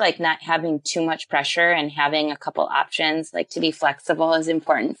just think like not having too much pressure and having a couple options, like to be flexible, is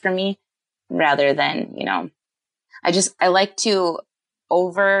important for me rather than, I like to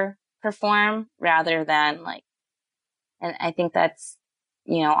overperform rather than like, and I think that's,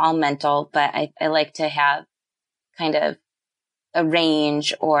 all mental, but I like to have kind of a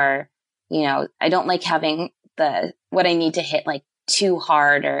range or, I don't like having what I need to hit like too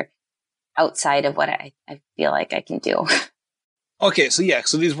hard or outside of what I feel like I can do. Okay, so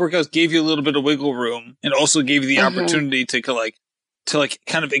these workouts gave you a little bit of wiggle room and also gave you the opportunity to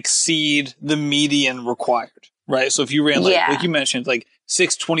kind of exceed the median required, right? So if you ran like you mentioned, like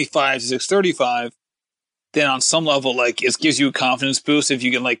 6:25 to 6:35, then on some level, like it gives you a confidence boost if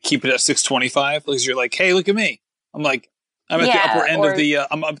you can like keep it at 6:25, because you're like, hey, look at me. I'm at the upper end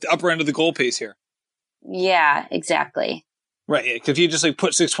I'm up the upper end of the goal pace here. Yeah, exactly. Right. Because if you just like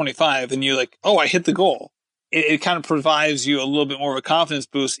put 6:25 and you're like, oh, I hit the goal. It kind of provides you a little bit more of a confidence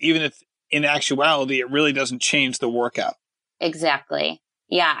boost, even if in actuality, it really doesn't change the workout. Exactly.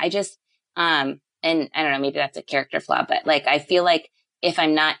 Yeah. I just, and I don't know, maybe that's a character flaw, but like, I feel like if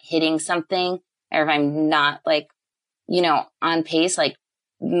I'm not hitting something or if I'm not like, on pace, like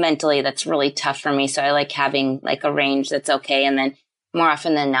mentally, that's really tough for me. So I like having like a range that's okay. And then more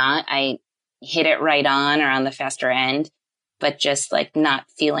often than not, I hit it right on or on the faster end, but just like not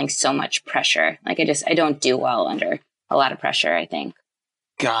feeling so much pressure. Like I don't do well under a lot of pressure, I think.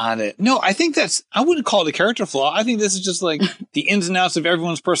 Got it. No, I think I wouldn't call it a character flaw. I think this is just like the ins and outs of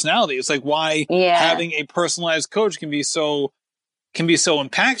everyone's personality. It's like why having a personalized coach can be so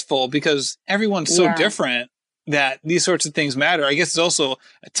impactful, because everyone's so different that these sorts of things matter. I guess it's also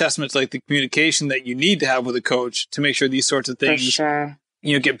a testament to like the communication that you need to have with a coach to make sure these sorts of things,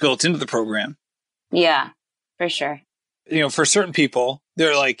 get built into the program. Yeah, for sure. For certain people,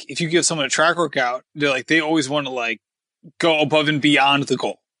 they're like, if you give someone a track workout, they're like, they always want to like go above and beyond the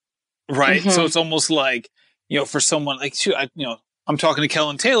goal. Right. So it's almost like, for someone like, I'm talking to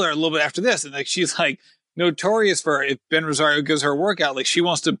Kellen Taylor a little bit after this, and like, she's like notorious for, if Ben Rosario gives her a workout, like she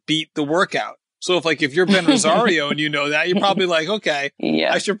wants to beat the workout. So if you're Ben Rosario and you know that, you're probably like, okay,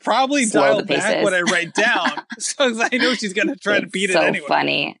 I should probably dial back what I write down. So I know she's going to try to beat it anyway. So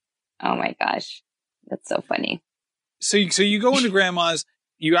funny. Oh my gosh. That's so funny. So you go into grandma's,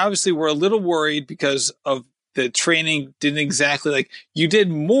 you obviously were a little worried because of the training didn't exactly like, you did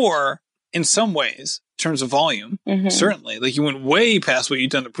more in some ways in terms of volume, certainly. Like you went way past what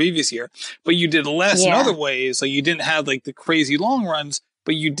you'd done the previous year, but you did less in other ways. Like you didn't have like the crazy long runs,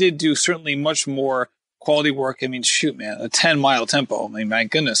 but you did do certainly much more quality work. I mean, shoot, man, a 10-mile tempo. I mean, my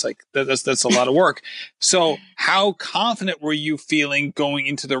goodness, like that's a lot of work. So how confident were you feeling going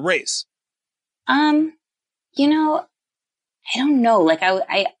into the race? I don't know. Like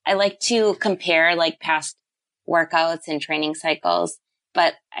I like to compare like past workouts and training cycles,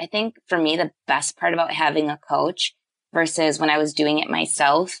 but I think for me, the best part about having a coach versus when I was doing it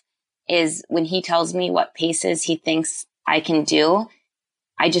myself is when he tells me what paces he thinks I can do,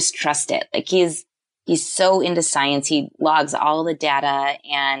 I just trust it. Like he's so into science. He logs all the data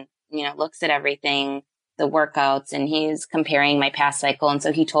and, looks at everything, the workouts, and he's comparing my past cycle. And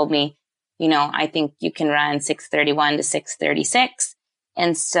so he told me, I think you can run 6:31 to 6:36.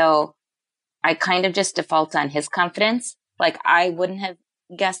 And so I kind of just default on his confidence. Like I wouldn't have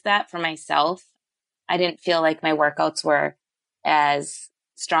guessed that for myself. I didn't feel like my workouts were as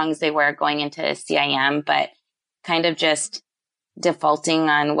strong as they were going into CIM, but kind of just defaulting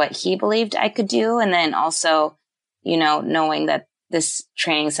on what he believed I could do. And then also, knowing that this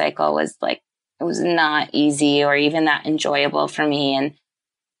training cycle was like, it was not easy or even that enjoyable for me. And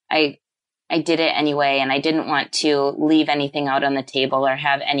I did it anyway, and I didn't want to leave anything out on the table or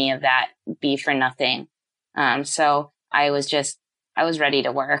have any of that be for nothing. So I was ready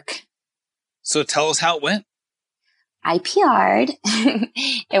to work. So tell us how it went. I PR'd.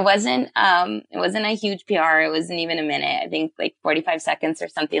 It wasn't a huge PR. It wasn't even a minute. I think like 45 seconds or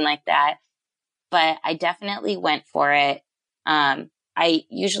something like that. But I definitely went for it. I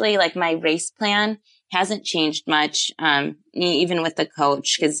usually like my race plan hasn't changed much, even with the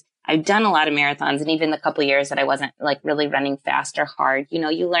coach, because I've done a lot of marathons, and even the couple of years that I wasn't like really running fast or hard,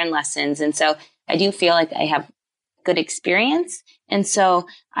 you learn lessons. And so I do feel like I have good experience. And so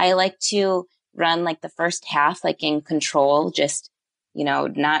I like to run like the first half, like in control, just,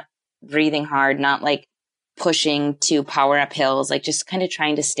 not breathing hard, not like pushing to power up hills, like just kind of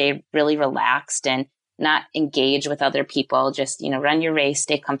trying to stay really relaxed and not engage with other people. Just, run your race,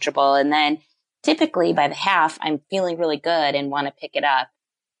 stay comfortable. And then typically by the half, I'm feeling really good and want to pick it up.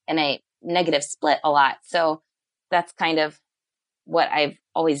 And I negative split a lot. So that's kind of what I've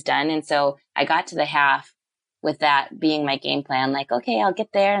always done. And so I got to the half with that being my game plan, like, okay, I'll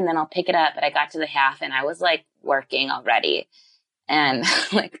get there and then I'll pick it up. But I got to the half and I was like working already and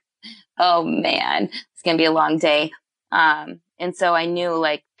like, oh man, it's going to be a long day. And so I knew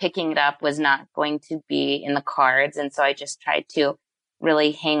like picking it up was not going to be in the cards. And so I just tried to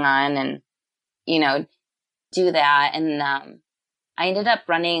really hang on and, do that. And, I ended up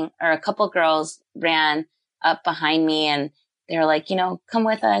running, or a couple girls ran up behind me and they were like, come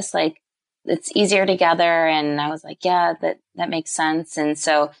with us. Like it's easier together. And I was like, yeah, that makes sense. And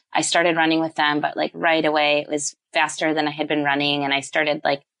so I started running with them, but like right away it was faster than I had been running. And I started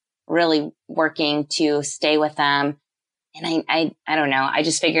like really working to stay with them. And I don't know. I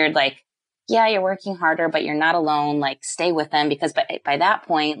just figured like, yeah, you're working harder, but you're not alone. Like stay with them, because by that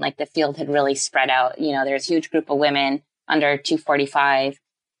point, like the field had really spread out. There's a huge group of women under 245,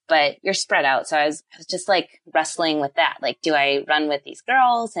 but you're spread out. So I was just like wrestling with that. Like, do I run with these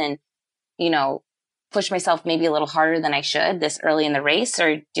girls and, push myself maybe a little harder than I should this early in the race?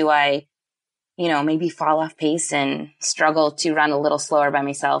 Or do I, maybe fall off pace and struggle to run a little slower by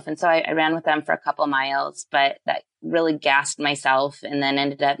myself? And so I ran with them for a couple of miles, but that really gassed myself and then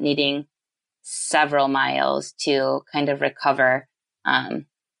ended up needing several miles to kind of recover.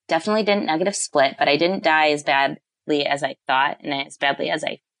 Definitely didn't negative split, but I didn't die as badly as I thought and as badly as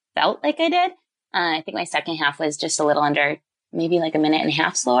I felt like I did. I think my second half was just a little under, maybe like a minute and a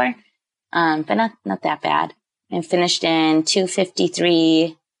half slower, but not that bad. And finished in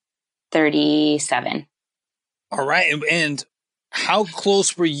 2:53:37. All right. And how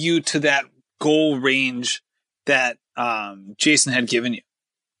close were you to that goal range that Jason had given you?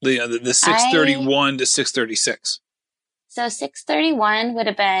 The 6:31 to 6:36. So 6:31 would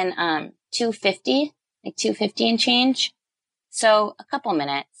have been 2:50. Like 2:50 and change. So a couple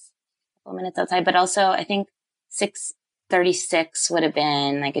minutes outside, but also I think 6:36 would have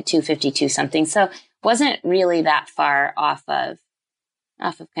been like a 2:52 something. So wasn't really that far off of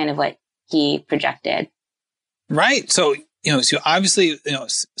kind of what he projected. Right. So, so obviously,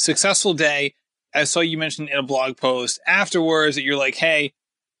 successful day. I saw you mentioned in a blog post afterwards that you're like, hey,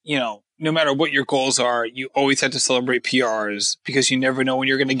 no matter what your goals are, you always have to celebrate PRs because you never know when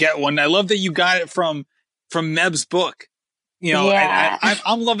you're going to get one. And I love that you got it from Meb's book, Yeah. and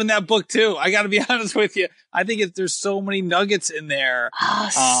I'm loving that book too. I got to be honest with you. I think there's so many nuggets in there.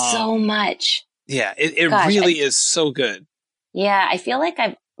 Oh, so much. Yeah, it really is so good. Yeah. I feel like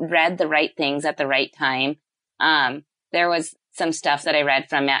I've read the right things at the right time. There was some stuff that I read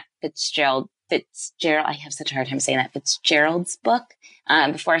from Matt Fitzgerald. I have such a hard time saying that. Fitzgerald's book,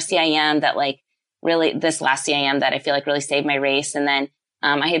 before CIM that like really this last CIM that I feel like really saved my race. And then,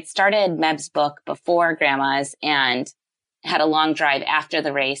 I had started Meb's book before Grandma's and had a long drive after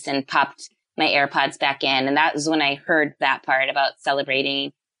the race and popped my AirPods back in. And that was when I heard that part about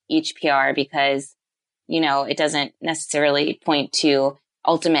celebrating each PR because, it doesn't necessarily point to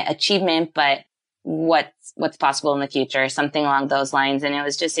ultimate achievement, but what's possible in the future, something along those lines. And it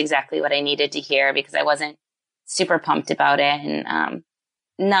was just exactly what I needed to hear because I wasn't super pumped about it and,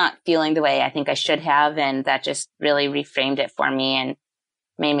 not feeling the way I think I should have. And that just really reframed it for me and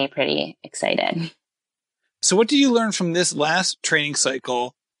made me pretty excited. So what did you learn from this last training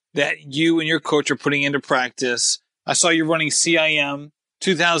cycle that you and your coach are putting into practice. I saw you running CIM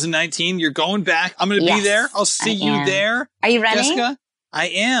 2019. You're going back. I'm going to be there. I'll see you there. Are you running? Jessica? I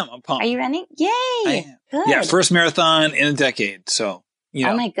am. I'm pumped. Are you running? Yay. Good. Yeah. First marathon in a decade. So,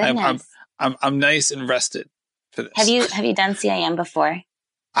 oh my goodness. I'm nice and rested for this. Have you done CIM before?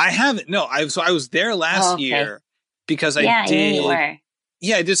 I haven't. No, I was there last year because I did. You were.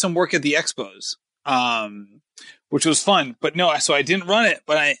 Yeah, I did some work at the expos, which was fun. But no, so I didn't run it.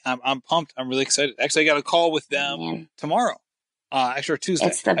 But I'm pumped. I'm really excited. Actually, I got a call with them tomorrow. Actually, Tuesday.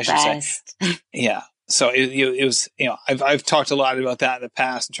 It's the best. Yeah. So it was. I've talked a lot about that in the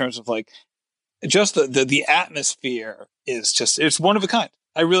past in terms of like just the atmosphere is just, it's one of a kind.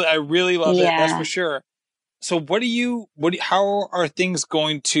 I really love it. That's for sure. So how are things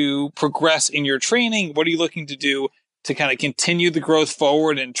going to progress in your training? What are you looking to do to kind of continue the growth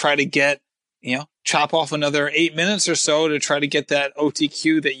forward and try to get, chop off another 8 minutes or so to try to get that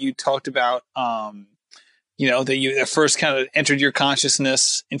OTQ that you talked about, that first kind of entered your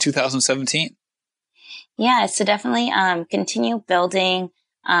consciousness in 2017? Yeah. So definitely, continue building,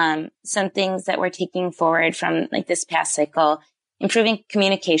 some things that we're taking forward from like this past cycle, improving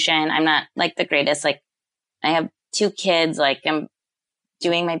communication. I'm not like the greatest, like, I have 2 kids, like I'm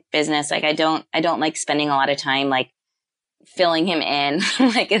doing my business. Like I don't like spending a lot of time, like filling him in,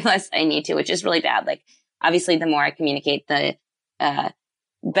 like unless I need to, which is really bad. Like obviously the more I communicate, the,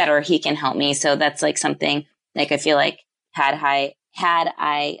 better he can help me. So that's like something like, I feel like had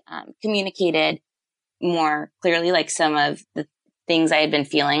I communicated more clearly, like some of the things I had been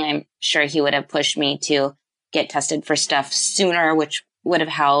feeling, I'm sure he would have pushed me to get tested for stuff sooner, which would have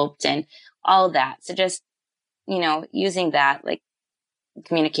helped and all of that. So just, using that, like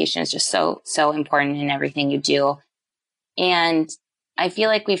communication is just so important in everything you do. And I feel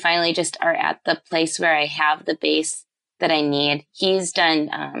like we finally just are at the place where I have the base that I need. He's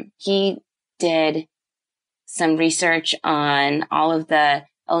done, he did some research on all of the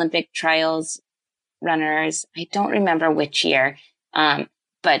Olympic trials runners. I don't remember which year,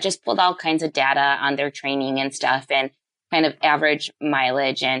 but just pulled all kinds of data on their training and stuff and kind of average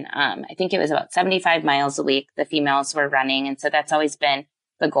mileage. And I think it was about 75 miles a week the females were running. And so that's always been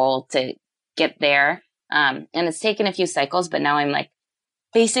the goal to get there. And it's taken a few cycles, but now I'm like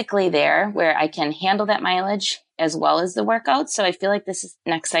basically there where I can handle that mileage as well as the workout. So I feel like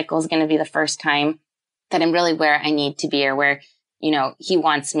next cycle is going to be the first time that I'm really where I need to be, or where, he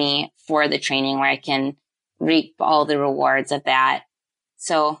wants me for the training, where I can reap all the rewards of that.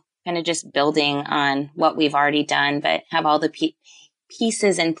 So kind of just building on what we've already done, but have all the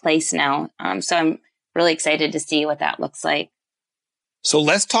pieces in place now. So I'm really excited to see what that looks like. So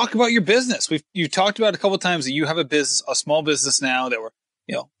let's talk about your business. You talked about a couple of times that you have a small business now that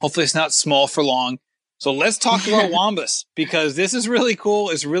hopefully it's not small for long. So let's talk about Wombus, because this is really cool.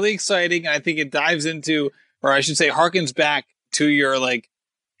 It's really exciting. And I think it dives into, or I should say, harkens back to your, like,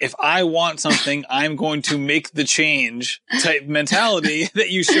 if I want something, I'm going to make the change type mentality that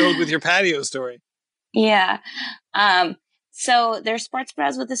you showed with your patio story. Yeah. So there's sports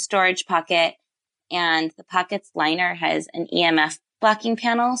bras with a storage pocket, and the pocket's liner has an EMF blocking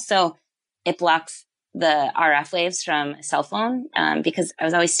panel. So it blocks the RF waves from a cell phone, because I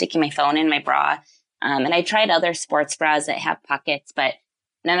was always sticking my phone in my bra. And I tried other sports bras that have pockets, but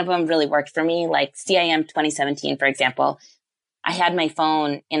none of them really worked for me. Like CIM 2017, for example, I had my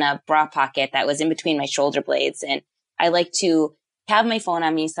phone in a bra pocket that was in between my shoulder blades. And I like to have my phone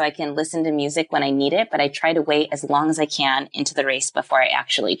on me so I can listen to music when I need it, but I try to wait as long as I can into the race before I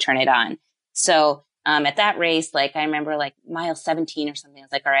actually turn it on. So at that race, like I remember like mile 17 or something, I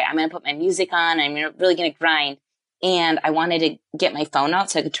was like, all right, I'm going to put my music on. I'm really going to grind. And I wanted to get my phone out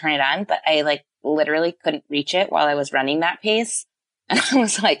so I could turn it on, but I like literally couldn't reach it while I was running that pace. And I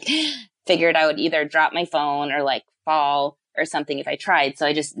was like, figured I would either drop my phone or like fall or something if I tried. So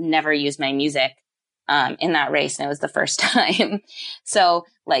I just never used my music in that race. And it was the first time. So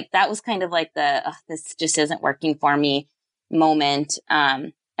like that was kind of like this just isn't working for me moment.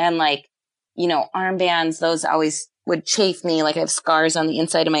 And like, armbands, those always would chafe me. Like I have scars on the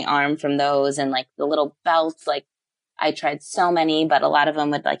inside of my arm from those, and like the little belts, like I tried so many, but a lot of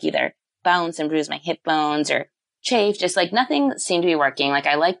them would like either bounce and bruise my hip bones or chafe, just like nothing seemed to be working. Like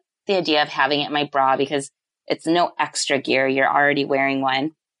I like the idea of having it in my bra because it's no extra gear. You're already wearing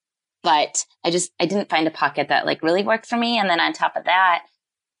one, but I didn't find a pocket that like really worked for me. And then on top of that,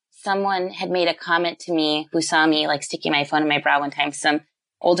 someone had made a comment to me who saw me like sticking my phone in my bra one time, some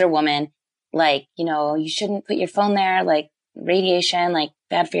older woman, like, you shouldn't put your phone there, like radiation, like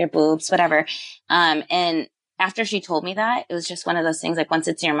bad for your boobs, whatever. And after she told me that, it was just one of those things, like once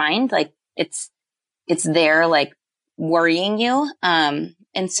it's in your mind, like it's there, like worrying you.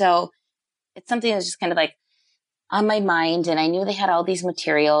 And so it's something that's just kind of like on my mind. And I knew they had all these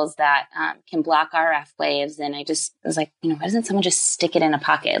materials that can block RF waves. And I just was like, why doesn't someone just stick it in a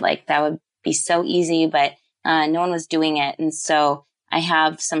pocket? Like that would be so easy, but no one was doing it. And so I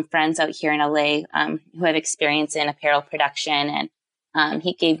have some friends out here in LA who have experience in apparel production. And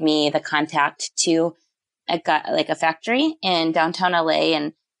he gave me the contact to a factory in downtown LA.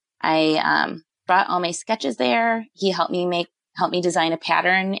 And I brought all my sketches there. He helped me design a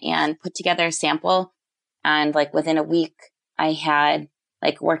pattern and put together a sample. And like within a week, I had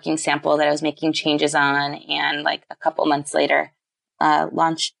like working sample that I was making changes on. And like a couple months later,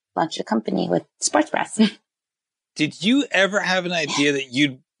 launched a company with sports bras. Did you ever have an idea that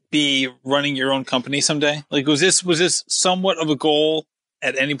you'd be running your own company someday? Like, was this somewhat of a goal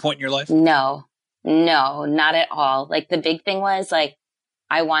at any point in your life? No, not at all. Like the big thing was like,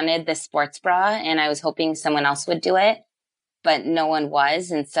 I wanted this sports bra and I was hoping someone else would do it, but no one was.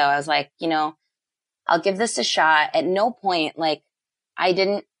 And so I was like, I'll give this a shot. At no point, like I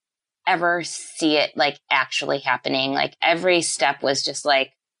didn't ever see it like actually happening. Like every step was just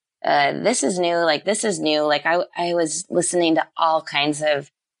like, this is new. Like this is new. Like I was listening to all kinds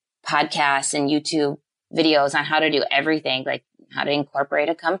of podcasts and YouTube videos on how to do everything, like how to incorporate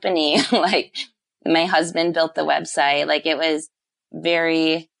a company. Like my husband built the website. Like it was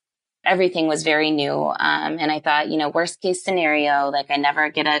everything was very new. And I thought, worst case scenario, like I never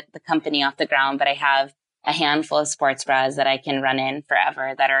get the company off the ground, but I have a handful of sports bras that I can run in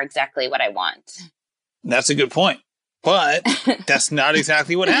forever that are exactly what I want. That's a good point. But that's not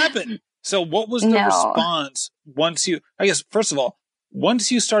exactly what happened. So what was the response once first of all,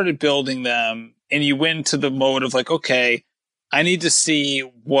 once you started building them and you went to the mode of like, okay, I need to see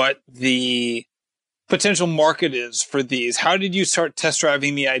what the potential market is for these. How did you start test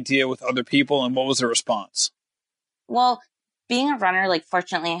driving the idea with other people and what was the response? Well, being a runner, like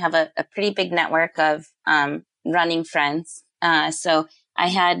fortunately I have a pretty big network of running friends. So I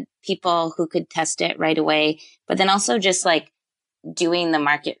had people who could test it right away, but then also just like doing the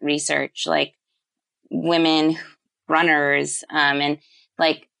market research, like women runners, and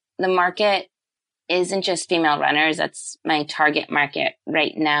like the market isn't just female runners. That's my target market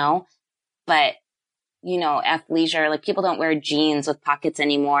right now. But, athleisure, like people don't wear jeans with pockets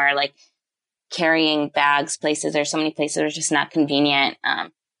anymore. Like carrying bags places, there's so many places that are just not convenient.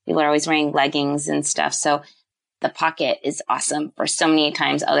 People are always wearing leggings and stuff. So the pocket is awesome for so many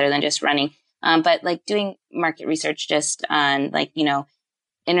times other than just running. But like doing market research just on like,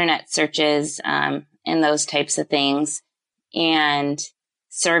 internet searches, and those types of things and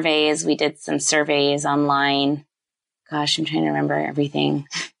surveys. We did some surveys online. Gosh, I'm trying to remember everything.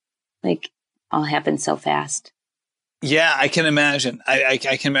 Like all happened so fast. Yeah, I can imagine. I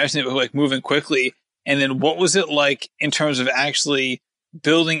can imagine it like moving quickly. And then what was it like in terms of actually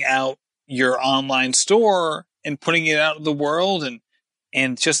building out your online store and putting it out in the world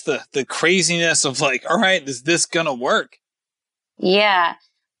and just the craziness of like, all right, is this going to work? Yeah.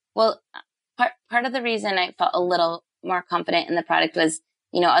 Well, part of the reason I felt a little more confident in the product was,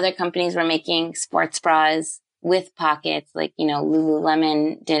 other companies were making sports bras with pockets, like,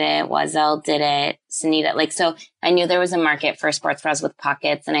 Lululemon did it, Oiselle did it, Sanita. Like, so I knew there was a market for sports bras with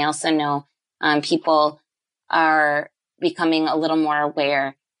pockets. And I also know people are becoming a little more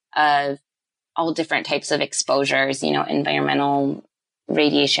aware of all different types of exposures, environmental,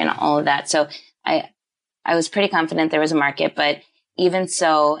 radiation, all of that. So I was pretty confident there was a market, but even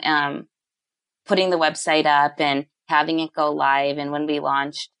so, putting the website up and having it go live. And when we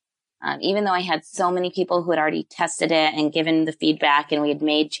launched, even though I had so many people who had already tested it and given the feedback and we had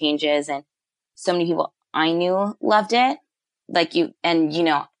made changes and so many people I knew loved it,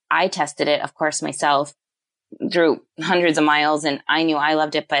 I tested it, of course, myself through hundreds of miles and I knew I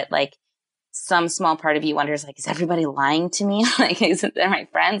loved it, but like some small part of you wonders, like, is everybody lying to me? Like, isn't they my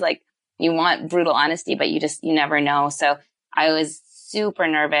friends? Like you want brutal honesty, but you never know. So I was super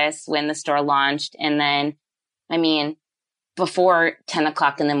nervous when the store launched. And then, before 10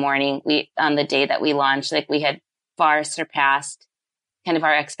 o'clock in the morning, on the day that we launched, like we had far surpassed kind of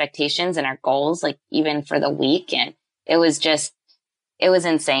our expectations and our goals, like even for the week. And it was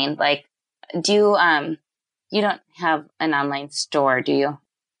insane. Like, you don't have an online store, do you?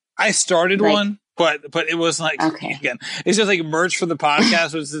 I started one, but it was like, okay. Again, it's just like merch for the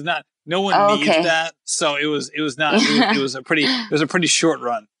podcast, which is not, no one needs that. So it was a pretty short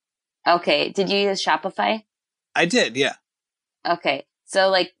run. Okay. Did you use Shopify? I did. Yeah. Okay. So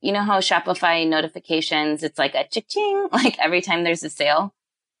like, how Shopify notifications, it's like a ching, like every time there's a sale.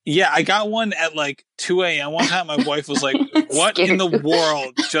 Yeah. I got one at like 2 a.m. One time my wife was like, what in the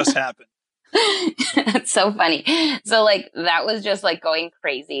world just happened? That's so funny. So like that was just like going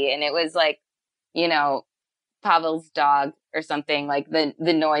crazy, and it was like, you know, Pavel's dog or something. Like the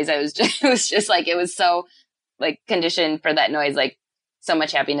noise, it was just like, it was so like conditioned for that noise, like so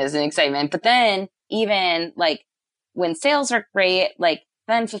much happiness and excitement. But then even like when sales are great, like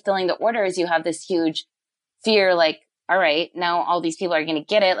then fulfilling the orders, you have this huge fear, like, all right, now all these people are going to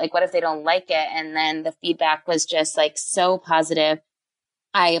get it. Like, what if they don't like it? And then the feedback was just like so positive.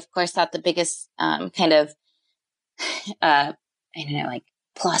 I, of course, thought the biggest kind of, I don't know, like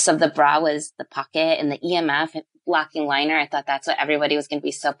plus of the bra was the pocket and the EMF locking liner. I thought that's what everybody was going to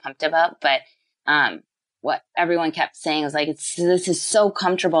be so pumped about. But what everyone kept saying was like, this is so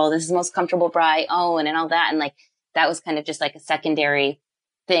comfortable. This is the most comfortable bra I own and all that. And like, that was kind of just like a secondary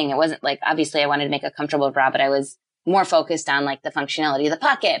thing. It wasn't like, obviously I wanted to make a comfortable bra, but I was more focused on like the functionality of the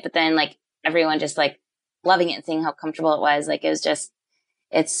pocket. But then like everyone just like loving it and seeing how comfortable it was. Like it was just,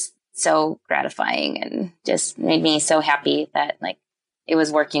 it's so gratifying and just made me so happy that like it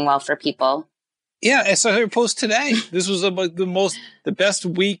was working well for people. Yeah. I saw her post today. This was about the best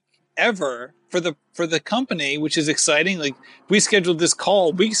week ever for the company, which is exciting. Like we scheduled this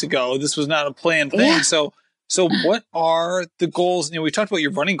call weeks ago. This was not a planned thing. Yeah. So what are the goals? You know, we talked about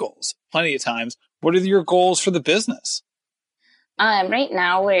your running goals plenty of times. What are your goals for the business? Right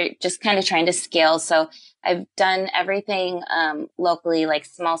now we're just kind of trying to scale. So I've done everything locally, like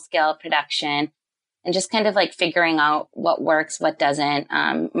small scale production, and just kind of like figuring out what works, what doesn't.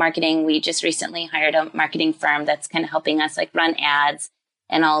 Marketing, we just recently hired a marketing firm that's kind of helping us like run ads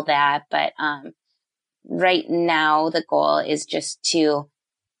and all that. But right now the goal is just to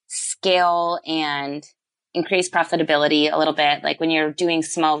scale and increase profitability a little bit. Like when you're doing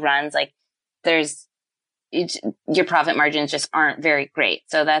small runs, like your profit margins just aren't very great.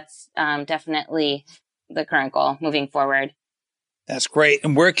 So that's definitely the current goal moving forward. That's great.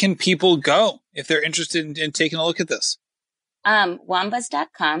 And where can people go if they're interested in taking a look at this?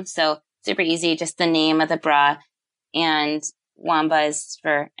 Wambas.com. So super easy, just the name of the bra. And Wambas,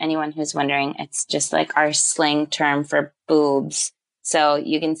 for anyone who's wondering, it's just like our slang term for boobs. So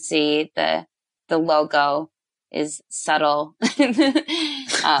you can see the logo is subtle.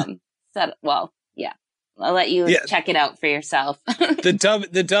 Well, yeah. I'll let you check it out for yourself.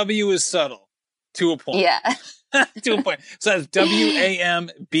 The W is subtle to a point. Yeah. To a point. So that's WAMBAS.com.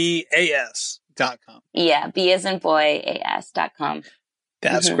 Yeah. B as in boy, AS.com.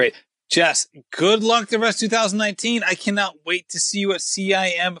 That's great. Jess, good luck the rest of 2019. I cannot wait to see you at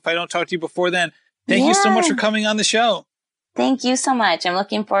CIM if I don't talk to you before then. Thank you so much for coming on the show. Thank you so much. I'm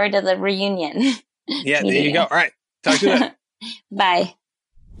looking forward to the reunion. Yeah, there you go. All right. Talk to you later. Bye.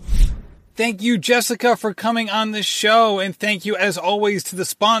 Thank you, Jessica, for coming on the show. And thank you, as always, to the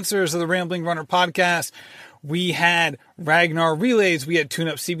sponsors of the Rambling Runner podcast. We had Ragnar Relays, we had Tune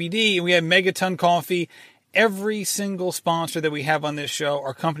Up CBD, and we had Megaton Coffee. Every single sponsor that we have on this show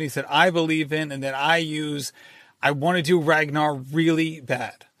are companies that I believe in and that I use. I want to do Ragnar really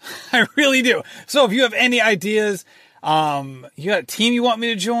bad. I really do. So if you have any ideas, you got a team you want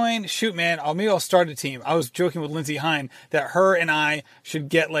me to join? Shoot, man, maybe I'll start a team. I was joking with Lindsay Hine that her and I should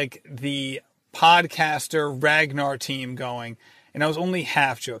get like the podcaster Ragnar team going. And I was only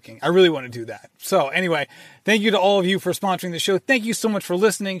half joking. I really want to do that. So anyway, thank you to all of you for sponsoring the show. Thank you so much for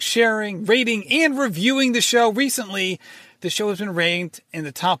listening, sharing, rating, and reviewing the show. Recently, the show has been ranked in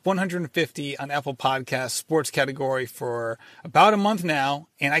the top 150 on Apple Podcasts sports category for about a month now.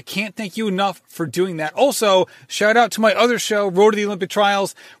 And I can't thank you enough for doing that. Also, shout out to my other show, Road to the Olympic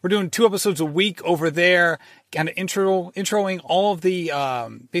Trials. We're doing 2 episodes a week over there. Kind of introing all of the,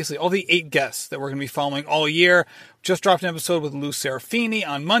 basically all the 8 guests that we're going to be following all year. Just dropped an episode with Lou Serafini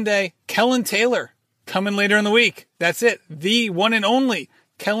on Monday. Kellen Taylor coming later in the week. That's it. The one and only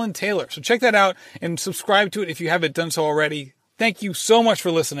Kellen Taylor. So check that out and subscribe to it if you haven't done so already. Thank you so much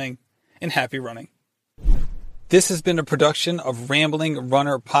for listening and happy running. This has been a production of Rambling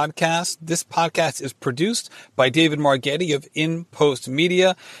Runner Podcast. This podcast is produced by David Margetti of In Post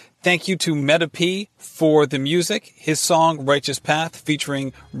Media. Thank you to Meta P for the music. His song Righteous Path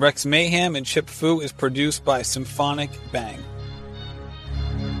featuring Rex Mayhem and Chip Fu is produced by Symphonic Bang.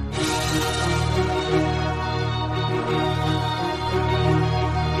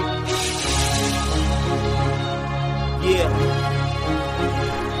 Yeah.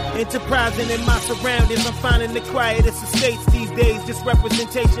 Enterprising in my surroundings, I'm finding the quietest estates these days. Just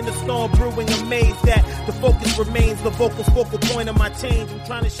representation of storm brewing, amazed that the focus remains the focal point of my change. I'm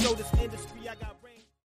trying to show this industry I got